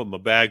slip them a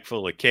bag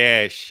full of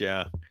cash,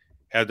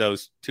 have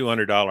those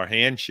 $200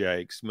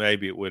 handshakes,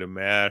 maybe it would have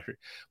mattered.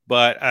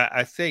 But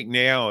I think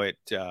now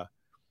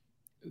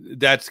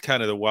that's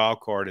kind of the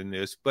wild card in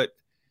this. But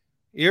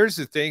here's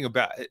the thing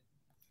about it.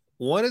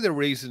 One of the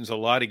reasons a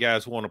lot of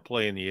guys want to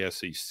play in the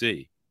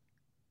SEC,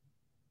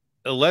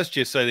 let's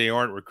just say they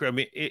aren't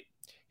recruiting. I mean,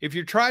 if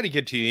you're trying to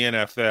get to the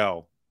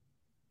NFL,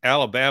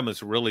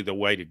 Alabama's really the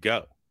way to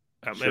go.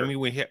 Sure. I mean,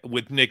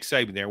 with Nick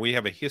Saban there, we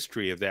have a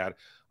history of that.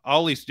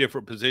 All these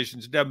different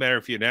positions. It doesn't matter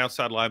if you're an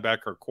outside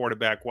linebacker,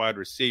 quarterback, wide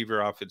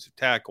receiver, offensive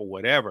tackle,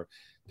 whatever.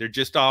 They're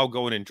just all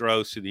going in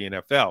droves to the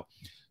NFL.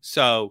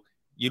 So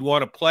you'd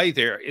want to play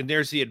there. And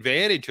there's the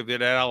advantage of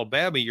it at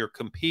Alabama. You're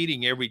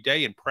competing every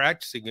day and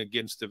practicing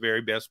against the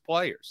very best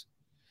players.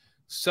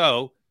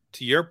 So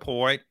to your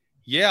point,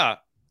 yeah,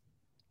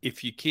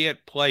 if you can't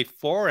play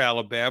for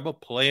Alabama,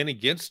 playing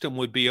against them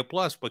would be a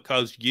plus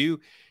because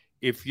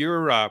if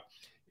you're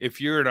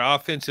an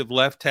offensive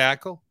left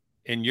tackle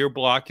and you're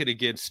blocking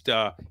against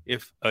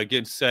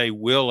say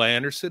Will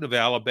Anderson of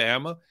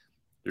Alabama,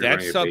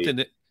 that's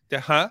something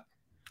that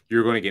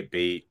you're going to get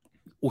beat.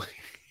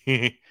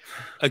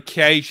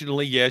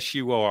 Occasionally, yes,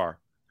 you are.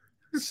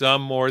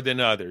 Some more than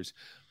others.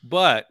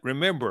 But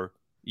remember,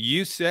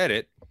 you said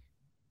it.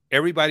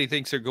 Everybody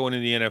thinks they're going to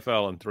the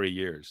NFL in 3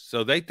 years.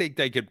 So they think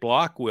they could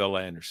block Will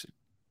Anderson.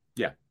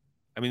 Yeah.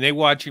 I mean, they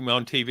watch him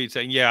on TV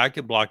saying, yeah, I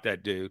can block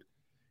that dude.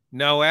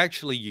 No,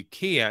 actually, you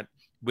can't,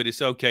 but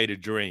it's okay to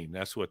dream.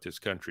 That's what this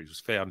country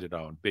was founded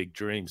on, big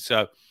dreams.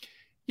 So,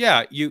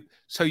 yeah, you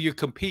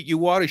compete. You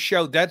want to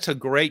show that's a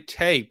great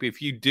tape.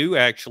 If you do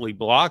actually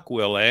block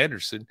Will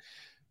Anderson,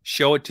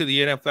 show it to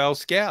the NFL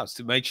scouts.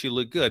 It makes you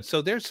look good.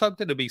 So there's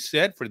something to be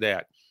said for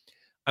that.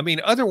 I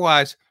mean,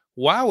 otherwise,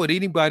 why would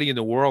anybody in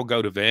the world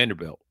go to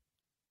Vanderbilt?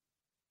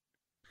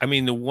 I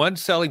mean, the one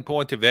selling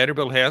point that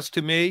Vanderbilt has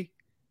to me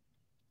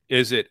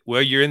is that,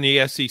 well, you're in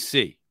the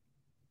SEC.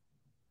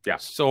 Yeah.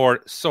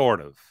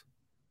 Sort of.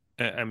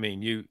 I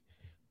mean,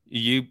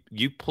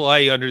 you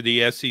play under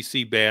the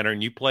SEC banner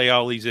and you play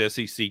all these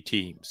SEC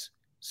teams.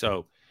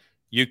 So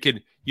you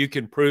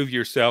can prove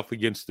yourself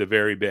against the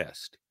very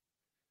best.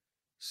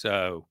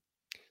 So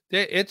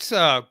it's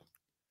I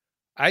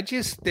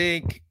just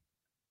think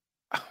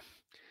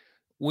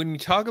when you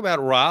talk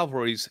about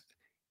rivalries,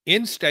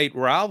 in-state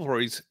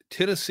rivalries,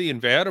 Tennessee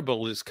and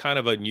Vanderbilt is kind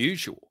of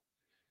unusual.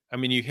 I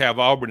mean, you have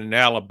Auburn and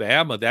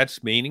Alabama.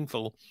 That's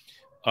meaningful.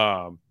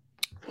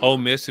 Ole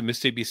Miss and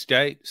Mississippi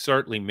State,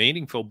 certainly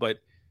meaningful. But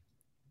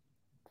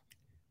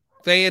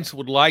fans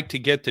would like to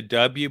get the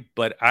W,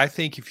 but I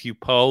think if you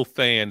poll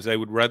fans, they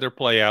would rather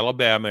play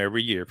Alabama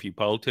every year. If you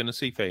poll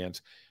Tennessee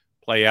fans,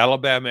 play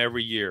Alabama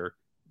every year,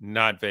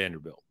 not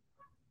Vanderbilt.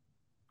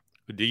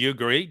 Do you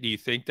agree? Do you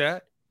think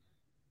that?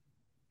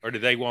 Or do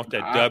they want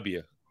that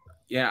W?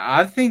 Yeah,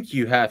 I think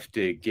you have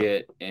to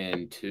get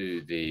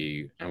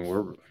into and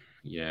we're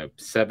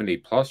 70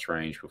 plus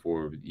range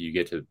before you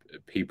get to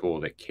people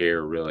that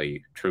care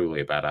really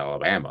truly about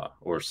Alabama,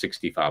 or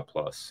 65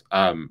 plus.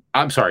 I'm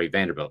sorry,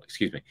 Vanderbilt,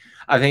 excuse me.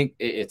 I think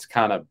it's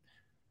kind of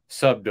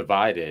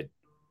subdivided.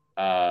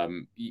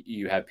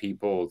 You have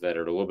people that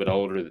are a little bit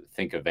older that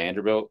think of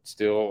Vanderbilt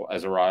still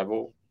as a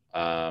rival.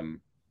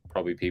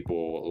 Probably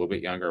people a little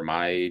bit younger,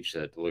 my age,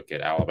 that look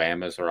at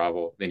Alabama as a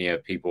rival. Then you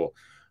have people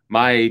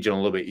my age and a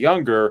little bit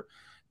younger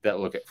that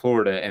look at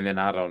Florida. And then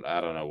I don't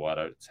know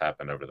what's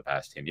happened over the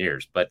past 10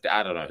 years, but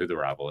I don't know who the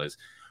rival is.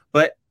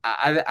 But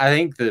I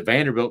think the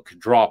Vanderbilt could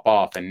drop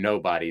off and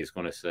nobody is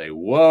going to say,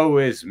 woe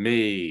is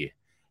me,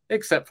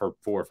 except for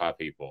 4 or 5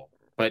 people.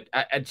 But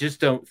I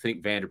just don't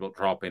think Vanderbilt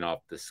dropping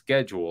off the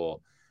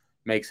schedule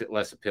makes it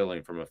less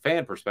appealing from a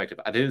fan perspective.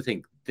 I do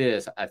think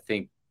I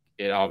think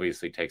it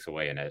obviously takes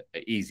away an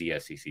easy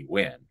SEC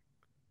win.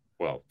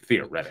 Well,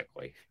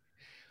 theoretically.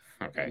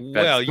 Okay.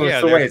 That's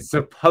the way it's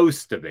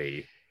supposed to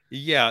be.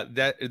 Yeah,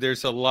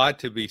 there's a lot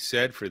to be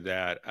said for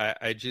that.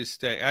 I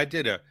just I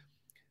did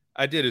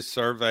a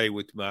survey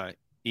with my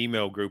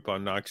email group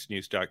on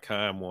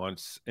knoxnews.com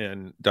once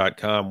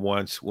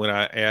when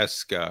I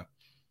asked,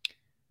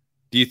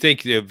 do you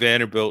think that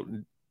Vanderbilt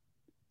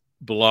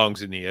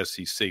belongs in the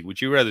SEC?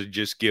 Would you rather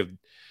just kick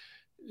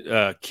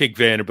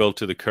Vanderbilt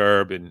to the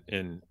curb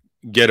and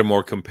get a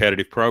more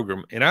competitive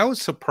program? And I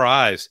was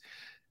surprised.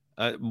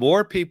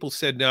 More people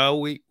said, no,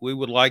 we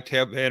would like to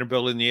have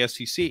Vanderbilt in the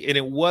SEC. And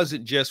it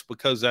wasn't just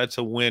because that's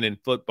a win in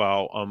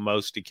football on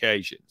most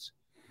occasions.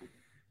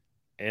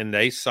 And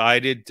they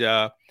cited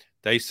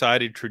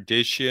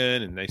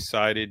tradition, and they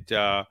cited,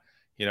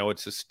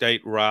 it's a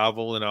state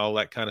rival and all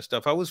that kind of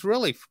stuff. I was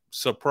really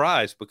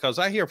surprised because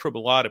I hear from a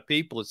lot of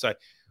people that say,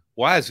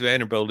 why is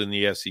Vanderbilt in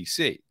the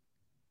SEC?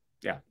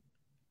 Yeah.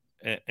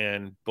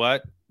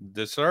 But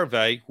the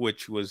survey,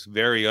 which was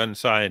very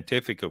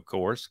unscientific, of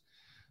course,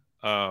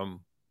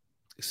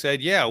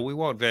 said, yeah, we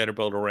want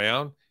Vanderbilt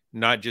around,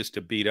 not just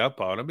to beat up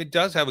on them. It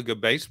does have a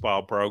good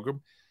baseball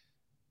program,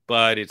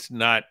 but it's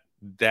not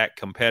that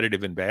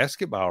competitive in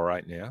basketball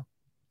right now.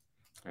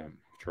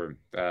 True.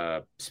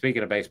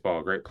 Speaking of baseball,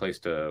 a great place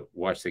to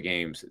watch the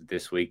games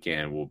this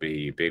weekend will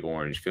be Big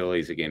Orange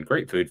Phillies. Again,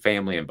 great food,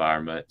 family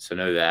environment. So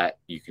know that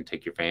you can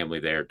take your family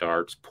there.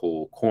 Darts,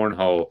 pool,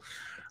 cornhole,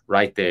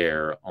 right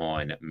there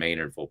on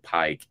Maynardville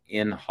Pike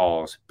in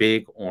Halls.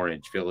 Big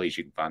Orange Phillies.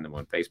 You can find them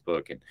on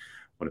Facebook, and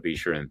want to be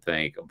sure and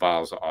thank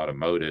Viles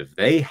Automotive.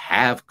 They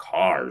have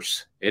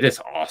cars. It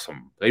is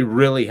awesome. They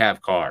really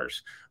have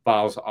cars.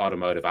 Viles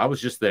Automotive. I was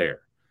just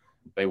there.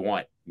 They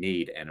want,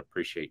 need, and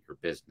appreciate your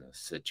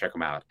business. So check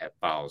them out at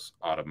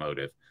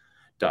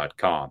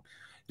vilesautomotive.com.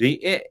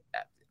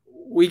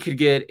 We could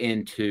get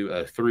into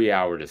a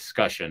 3-hour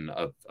discussion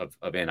of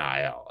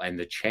NIL and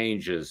the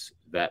changes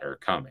that are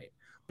coming.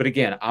 But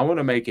again, I want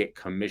to make it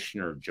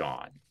Commissioner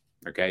John.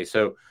 Okay,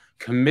 so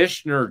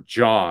Commissioner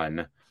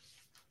John,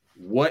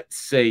 what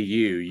say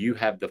you? You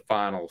have the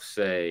final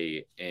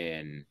say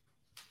in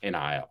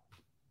NIL.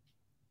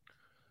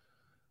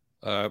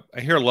 I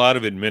hear a lot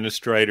of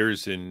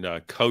administrators and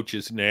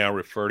coaches now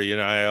refer to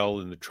NIL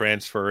in the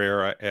transfer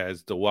era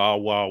as the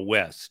Wild Wild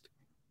West.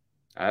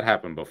 That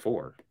happened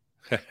before.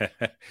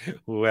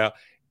 Well,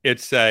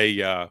 it's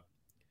a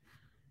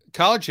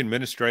college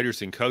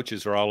administrators and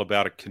coaches are all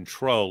about a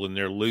control, and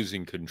they're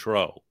losing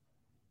control.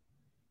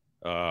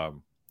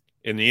 And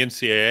the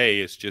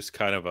NCAA is just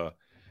kind of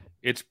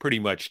it's pretty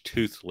much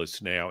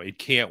toothless now. It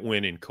can't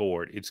win in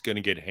court. It's going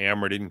to get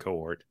hammered in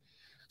court.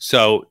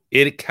 So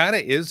it kind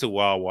of is a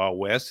Wild Wild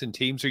West, and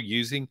teams are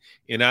using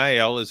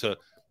NIL as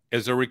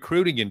a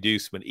recruiting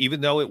inducement,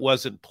 even though it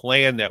wasn't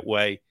planned that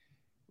way.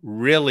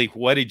 Really,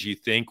 what did you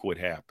think would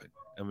happen?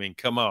 I mean,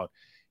 come on.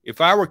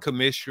 If I were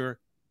commissioner,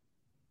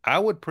 I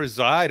would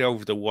preside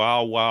over the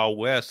Wild Wild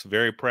West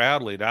very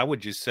proudly, and I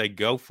would just say,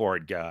 go for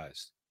it,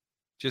 guys.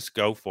 Just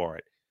go for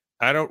it.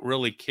 I don't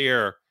really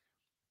care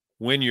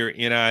when your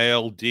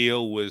NIL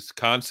deal was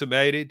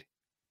consummated.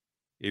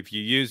 If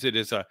you use it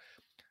as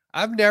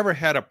I've never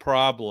had a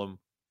problem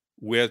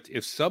with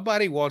if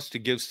somebody wants to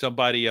give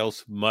somebody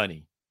else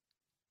money.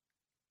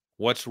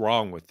 What's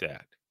wrong with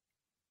that?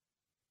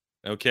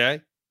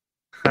 Okay?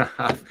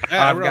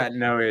 I've got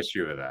no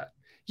issue with that.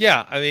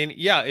 Yeah, I mean,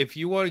 yeah, if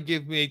you want to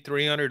give me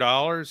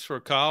 $300 for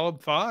a column,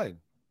 fine.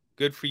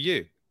 Good for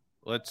you.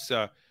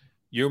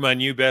 You're my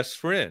new best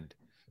friend.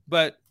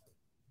 But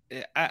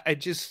I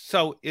just,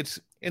 so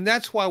and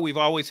that's why we've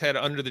always had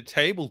under the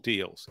table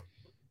deals.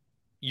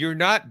 You're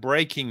not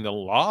breaking the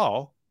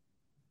law.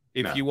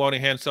 If you want to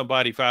hand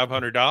somebody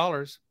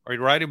 $500 or you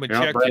write him a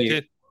check,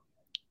 you're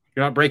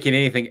not breaking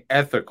anything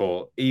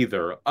ethical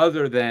either,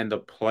 other than the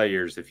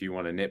players. If you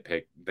want to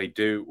nitpick, they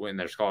do in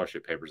their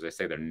scholarship papers. They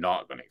say they're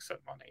not going to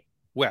accept money.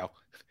 Well,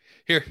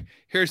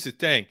 here's the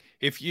thing: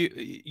 if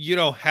you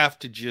don't have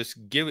to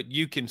just give it,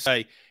 you can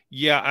say,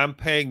 "Yeah, I'm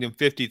paying them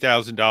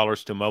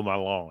 $50,000 to mow my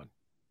lawn.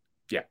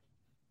 Yeah,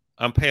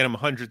 I'm paying them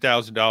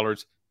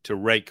 $100,000 to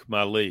rake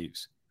my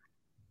leaves."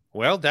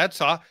 Well, that's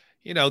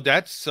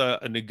that's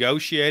a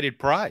negotiated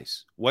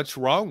price. What's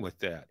wrong with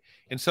that?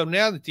 And so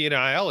now that the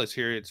NIL is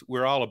here,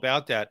 we're all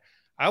about that.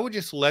 I would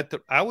just let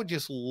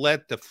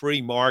the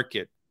free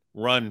market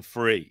run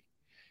free.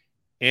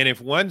 And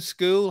if one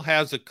school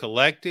has a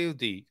collective,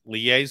 the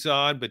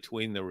liaison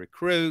between the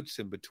recruits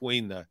and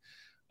between the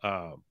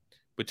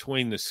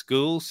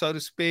schools, so to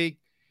speak,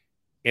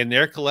 and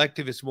their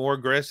collective is more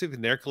aggressive,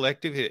 and their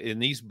collective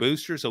and these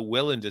boosters are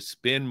willing to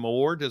spend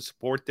more to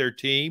support their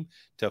team,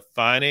 to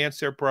finance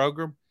their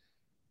program,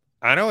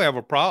 I don't have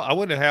a problem. I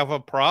wouldn't have a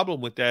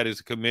problem with that as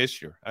a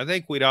commissioner. I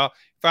think if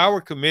I were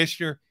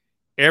commissioner,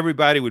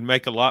 everybody would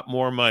make a lot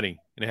more money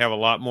and have a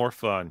lot more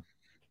fun.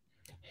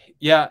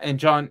 Yeah, and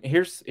John,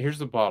 here's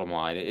the bottom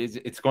line.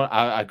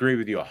 I agree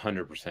with you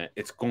 100%.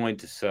 It's going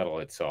to settle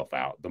itself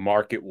out. The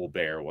market will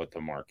bear what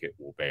the market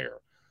will bear.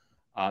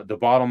 The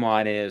bottom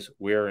line is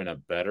we're in a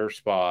better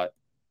spot,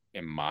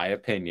 in my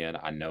opinion.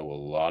 I know a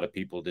lot of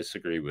people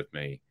disagree with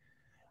me.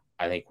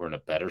 I think we're in a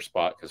better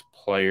spot because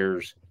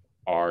players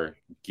are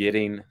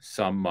getting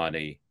some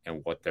money and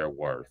what they're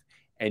worth.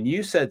 And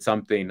you said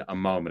something a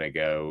moment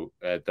ago,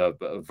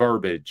 the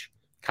verbiage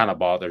kind of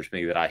bothers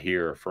me that I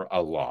hear for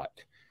a lot.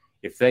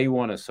 If they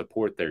want to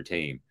support their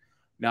team.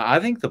 Now, I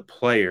think the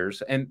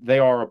players, and they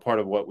are a part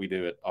of what we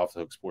do at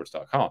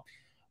offthehooksports.com,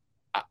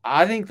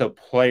 I think the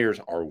players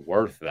are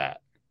worth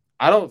that.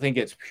 I don't think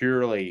it's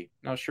purely,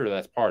 not sure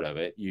that's part of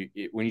it.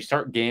 When you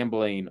start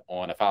gambling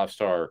on a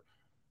 5-star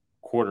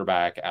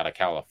quarterback out of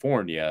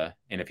California,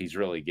 and if he's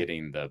really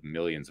getting the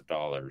millions of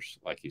dollars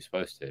like he's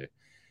supposed to,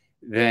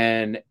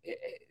 then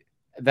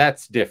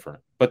that's different.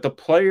 But the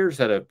players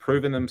that have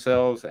proven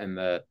themselves and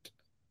that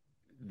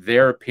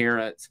their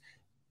appearance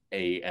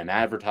an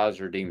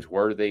advertiser deems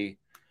worthy,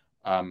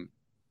 I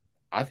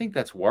think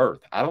that's worth.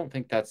 I don't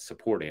think that's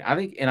supporting. I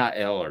think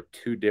NIL are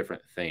two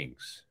different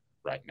things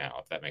right now,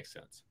 if that makes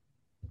sense.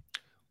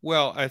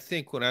 Well, I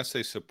think when I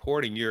say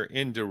supporting, you're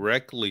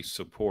indirectly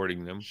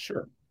supporting them.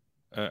 Sure.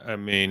 I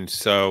mean,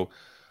 so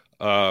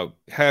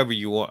however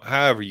you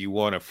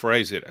want to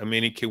phrase it. I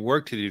mean, it can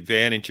work to the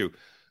advantage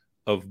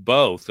of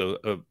both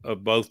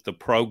the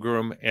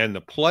program and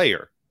the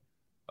player.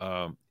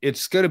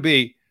 It's going to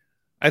be.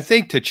 I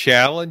think the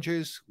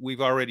challenges, we've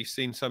already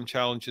seen some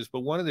challenges, but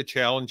one of the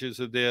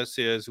challenges of this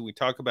is we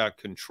talk about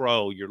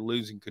control, you're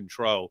losing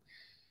control,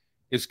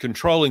 is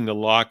controlling the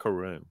locker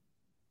room.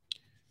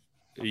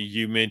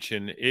 You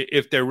mentioned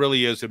if there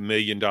really is $1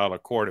 million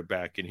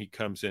quarterback and he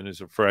comes in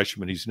as a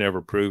freshman, he's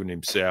never proven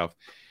himself,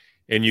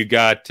 and you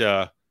got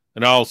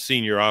an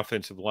all-senior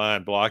offensive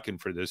line blocking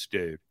for this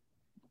dude.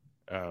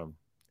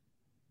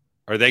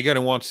 Are they going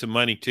to want some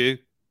money too?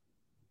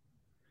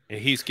 And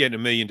he's getting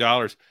 $1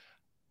 million.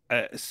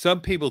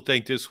 Some people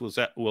think this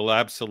will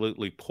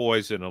absolutely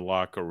poison a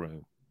locker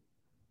room.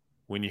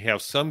 When you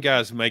have some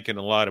guys making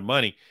a lot of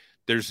money,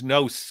 there's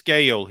no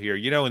scale here.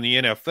 You know, in the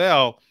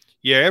NFL,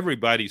 yeah,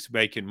 everybody's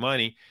making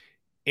money,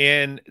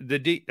 and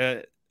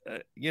the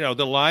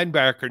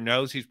linebacker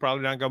knows he's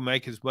probably not going to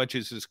make as much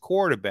as his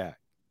quarterback,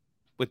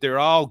 but they're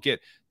all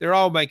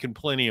making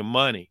plenty of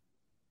money,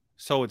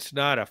 so it's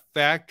not a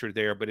factor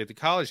there. But at the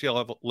college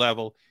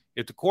level,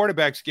 if the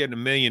quarterback's getting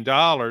 $1 million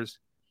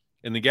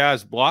and the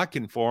guy's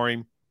blocking for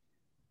him,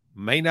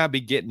 may not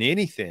be getting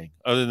anything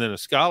other than a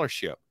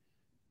scholarship.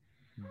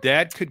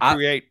 That could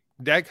create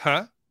that,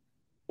 huh?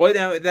 Well,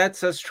 no,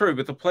 that's true.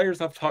 But the players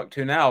I've talked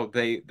to now,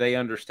 they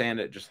understand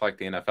it just like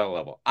the NFL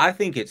level. I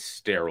think it's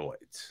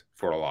steroids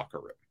for a locker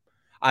room.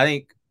 I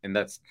think, and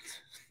that's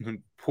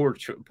poor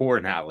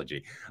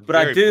analogy, but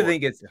I do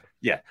think it's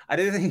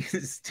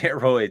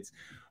steroids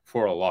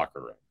for a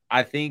locker room.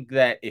 I think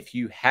that if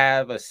you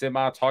have a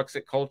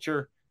semi-toxic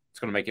culture, it's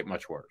going to make it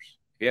much worse.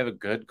 If you have a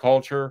good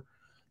culture,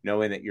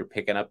 knowing that you're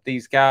picking up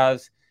these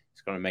guys,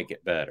 it's going to make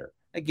it better.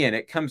 Again,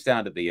 it comes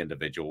down to the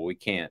individual. We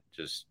can't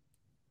just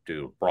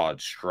do a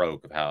broad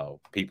stroke of how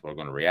people are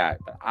going to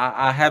react. But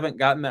I haven't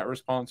gotten that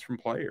response from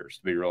players,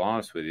 to be real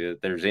honest with you,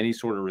 that there's any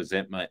sort of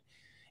resentment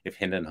if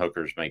Hendon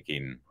Hooker's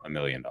making $1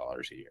 million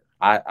a year.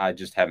 I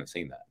just haven't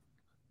seen that.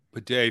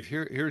 But Dave,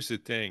 here's the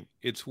thing.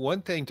 It's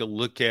one thing to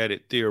look at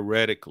it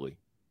theoretically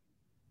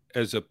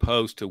as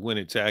opposed to when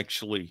it's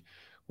actually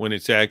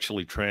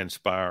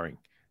transpiring.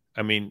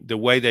 I mean, the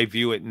way they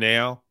view it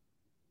now,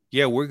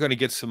 yeah, we're going to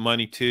get some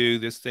money too.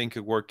 This thing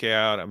could work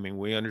out. I mean,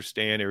 we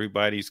understand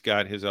everybody's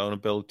got his own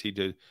ability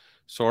to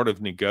sort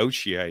of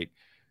negotiate.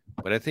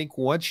 But I think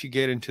once you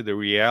get into the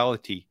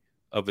reality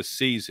of a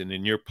season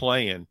and you're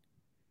playing,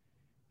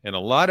 and a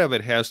lot of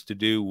it has to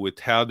do with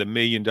how the $1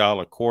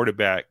 million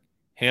quarterback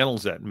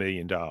handles that $1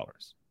 million.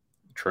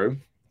 True.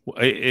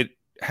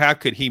 How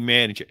could he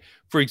manage it?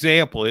 For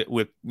example,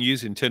 with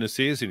using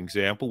Tennessee as an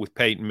example, with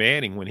Peyton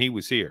Manning when he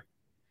was here.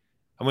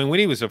 I mean, when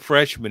he was a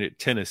freshman at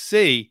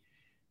Tennessee,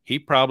 he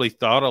probably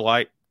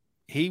thought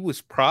he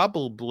was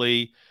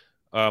probably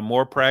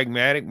more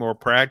pragmatic, more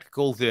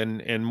practical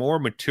and more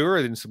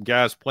mature than some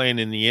guys playing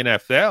in the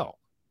NFL.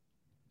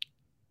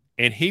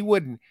 And he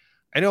wouldn't,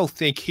 I don't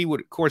think he would,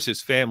 of course,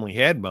 his family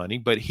had money,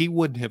 but he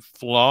wouldn't have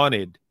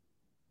flaunted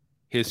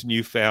his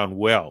newfound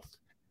wealth.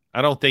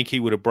 I don't think he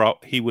would have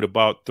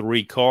bought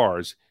 3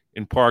 cars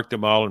and parked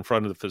them all in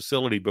front of the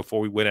facility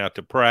before we went out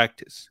to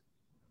practice.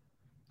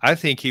 I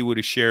think he would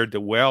have shared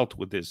the wealth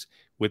with his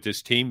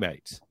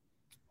teammates.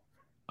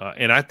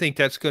 And I think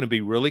that's going to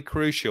be really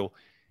crucial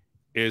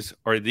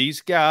are these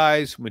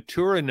guys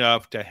mature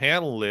enough to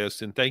handle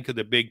this and think of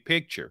the big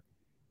picture?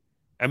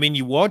 I mean,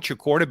 you want your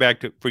quarterback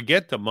to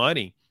forget the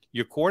money.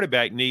 Your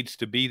quarterback needs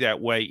to be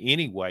that way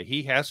anyway.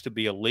 He has to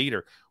be a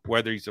leader,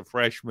 whether he's a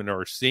freshman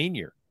or a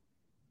senior,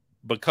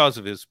 because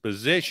of his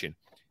position.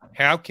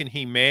 How can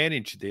he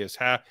manage this?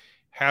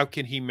 How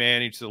can he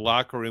manage the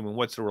locker room, and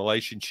what's the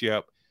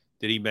relationship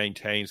that he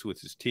maintains with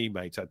his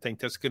teammates? I think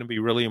that's going to be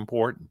really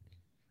important.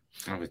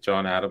 I'm with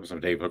John Adams.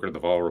 I'm Dave Hooker. The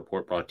Vol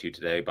Report brought to you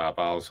today by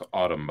Viles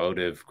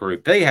Automotive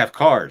Group. They have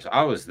cars.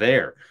 I was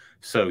there.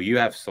 So you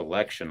have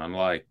selection,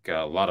 unlike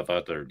a lot of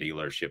other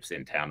dealerships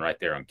in town, right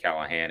there on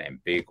Callahan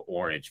and Big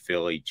Orange,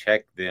 Philly.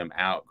 Check them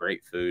out.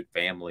 Great food,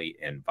 family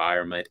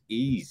environment,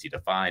 easy to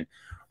find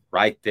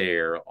right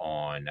there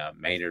on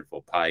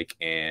Maynardville Pike,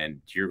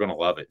 and you're going to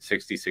love it.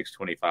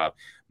 6625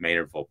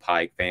 Maynardville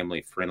Pike,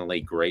 family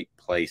friendly, great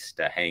place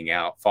to hang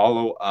out.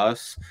 Follow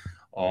us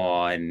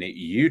on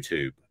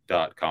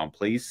YouTube.com.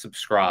 Please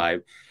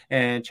subscribe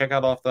and check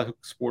out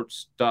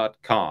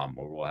offthehooksports.com,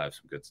 where we'll have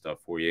some good stuff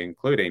for you,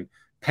 including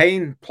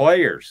paying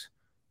players,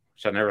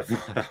 which I never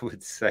thought I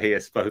would say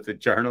as both a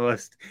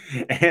journalist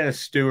and a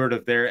steward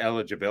of their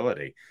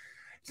eligibility.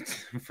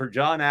 For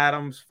John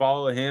Adams,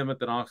 follow him at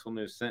the Knoxville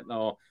News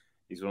Sentinel.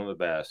 He's one of the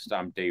best.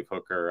 I'm Dave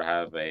Hooker.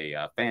 Have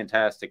a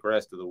fantastic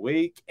rest of the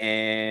week.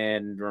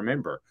 And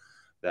remember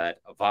that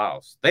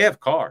Viles, they have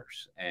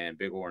cars, and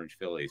Big Orange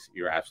Phillies,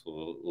 you're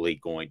absolutely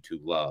going to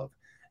love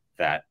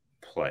that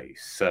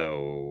place.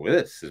 So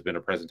this has been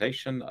a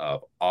presentation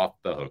of Off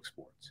the Hook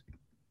Sports.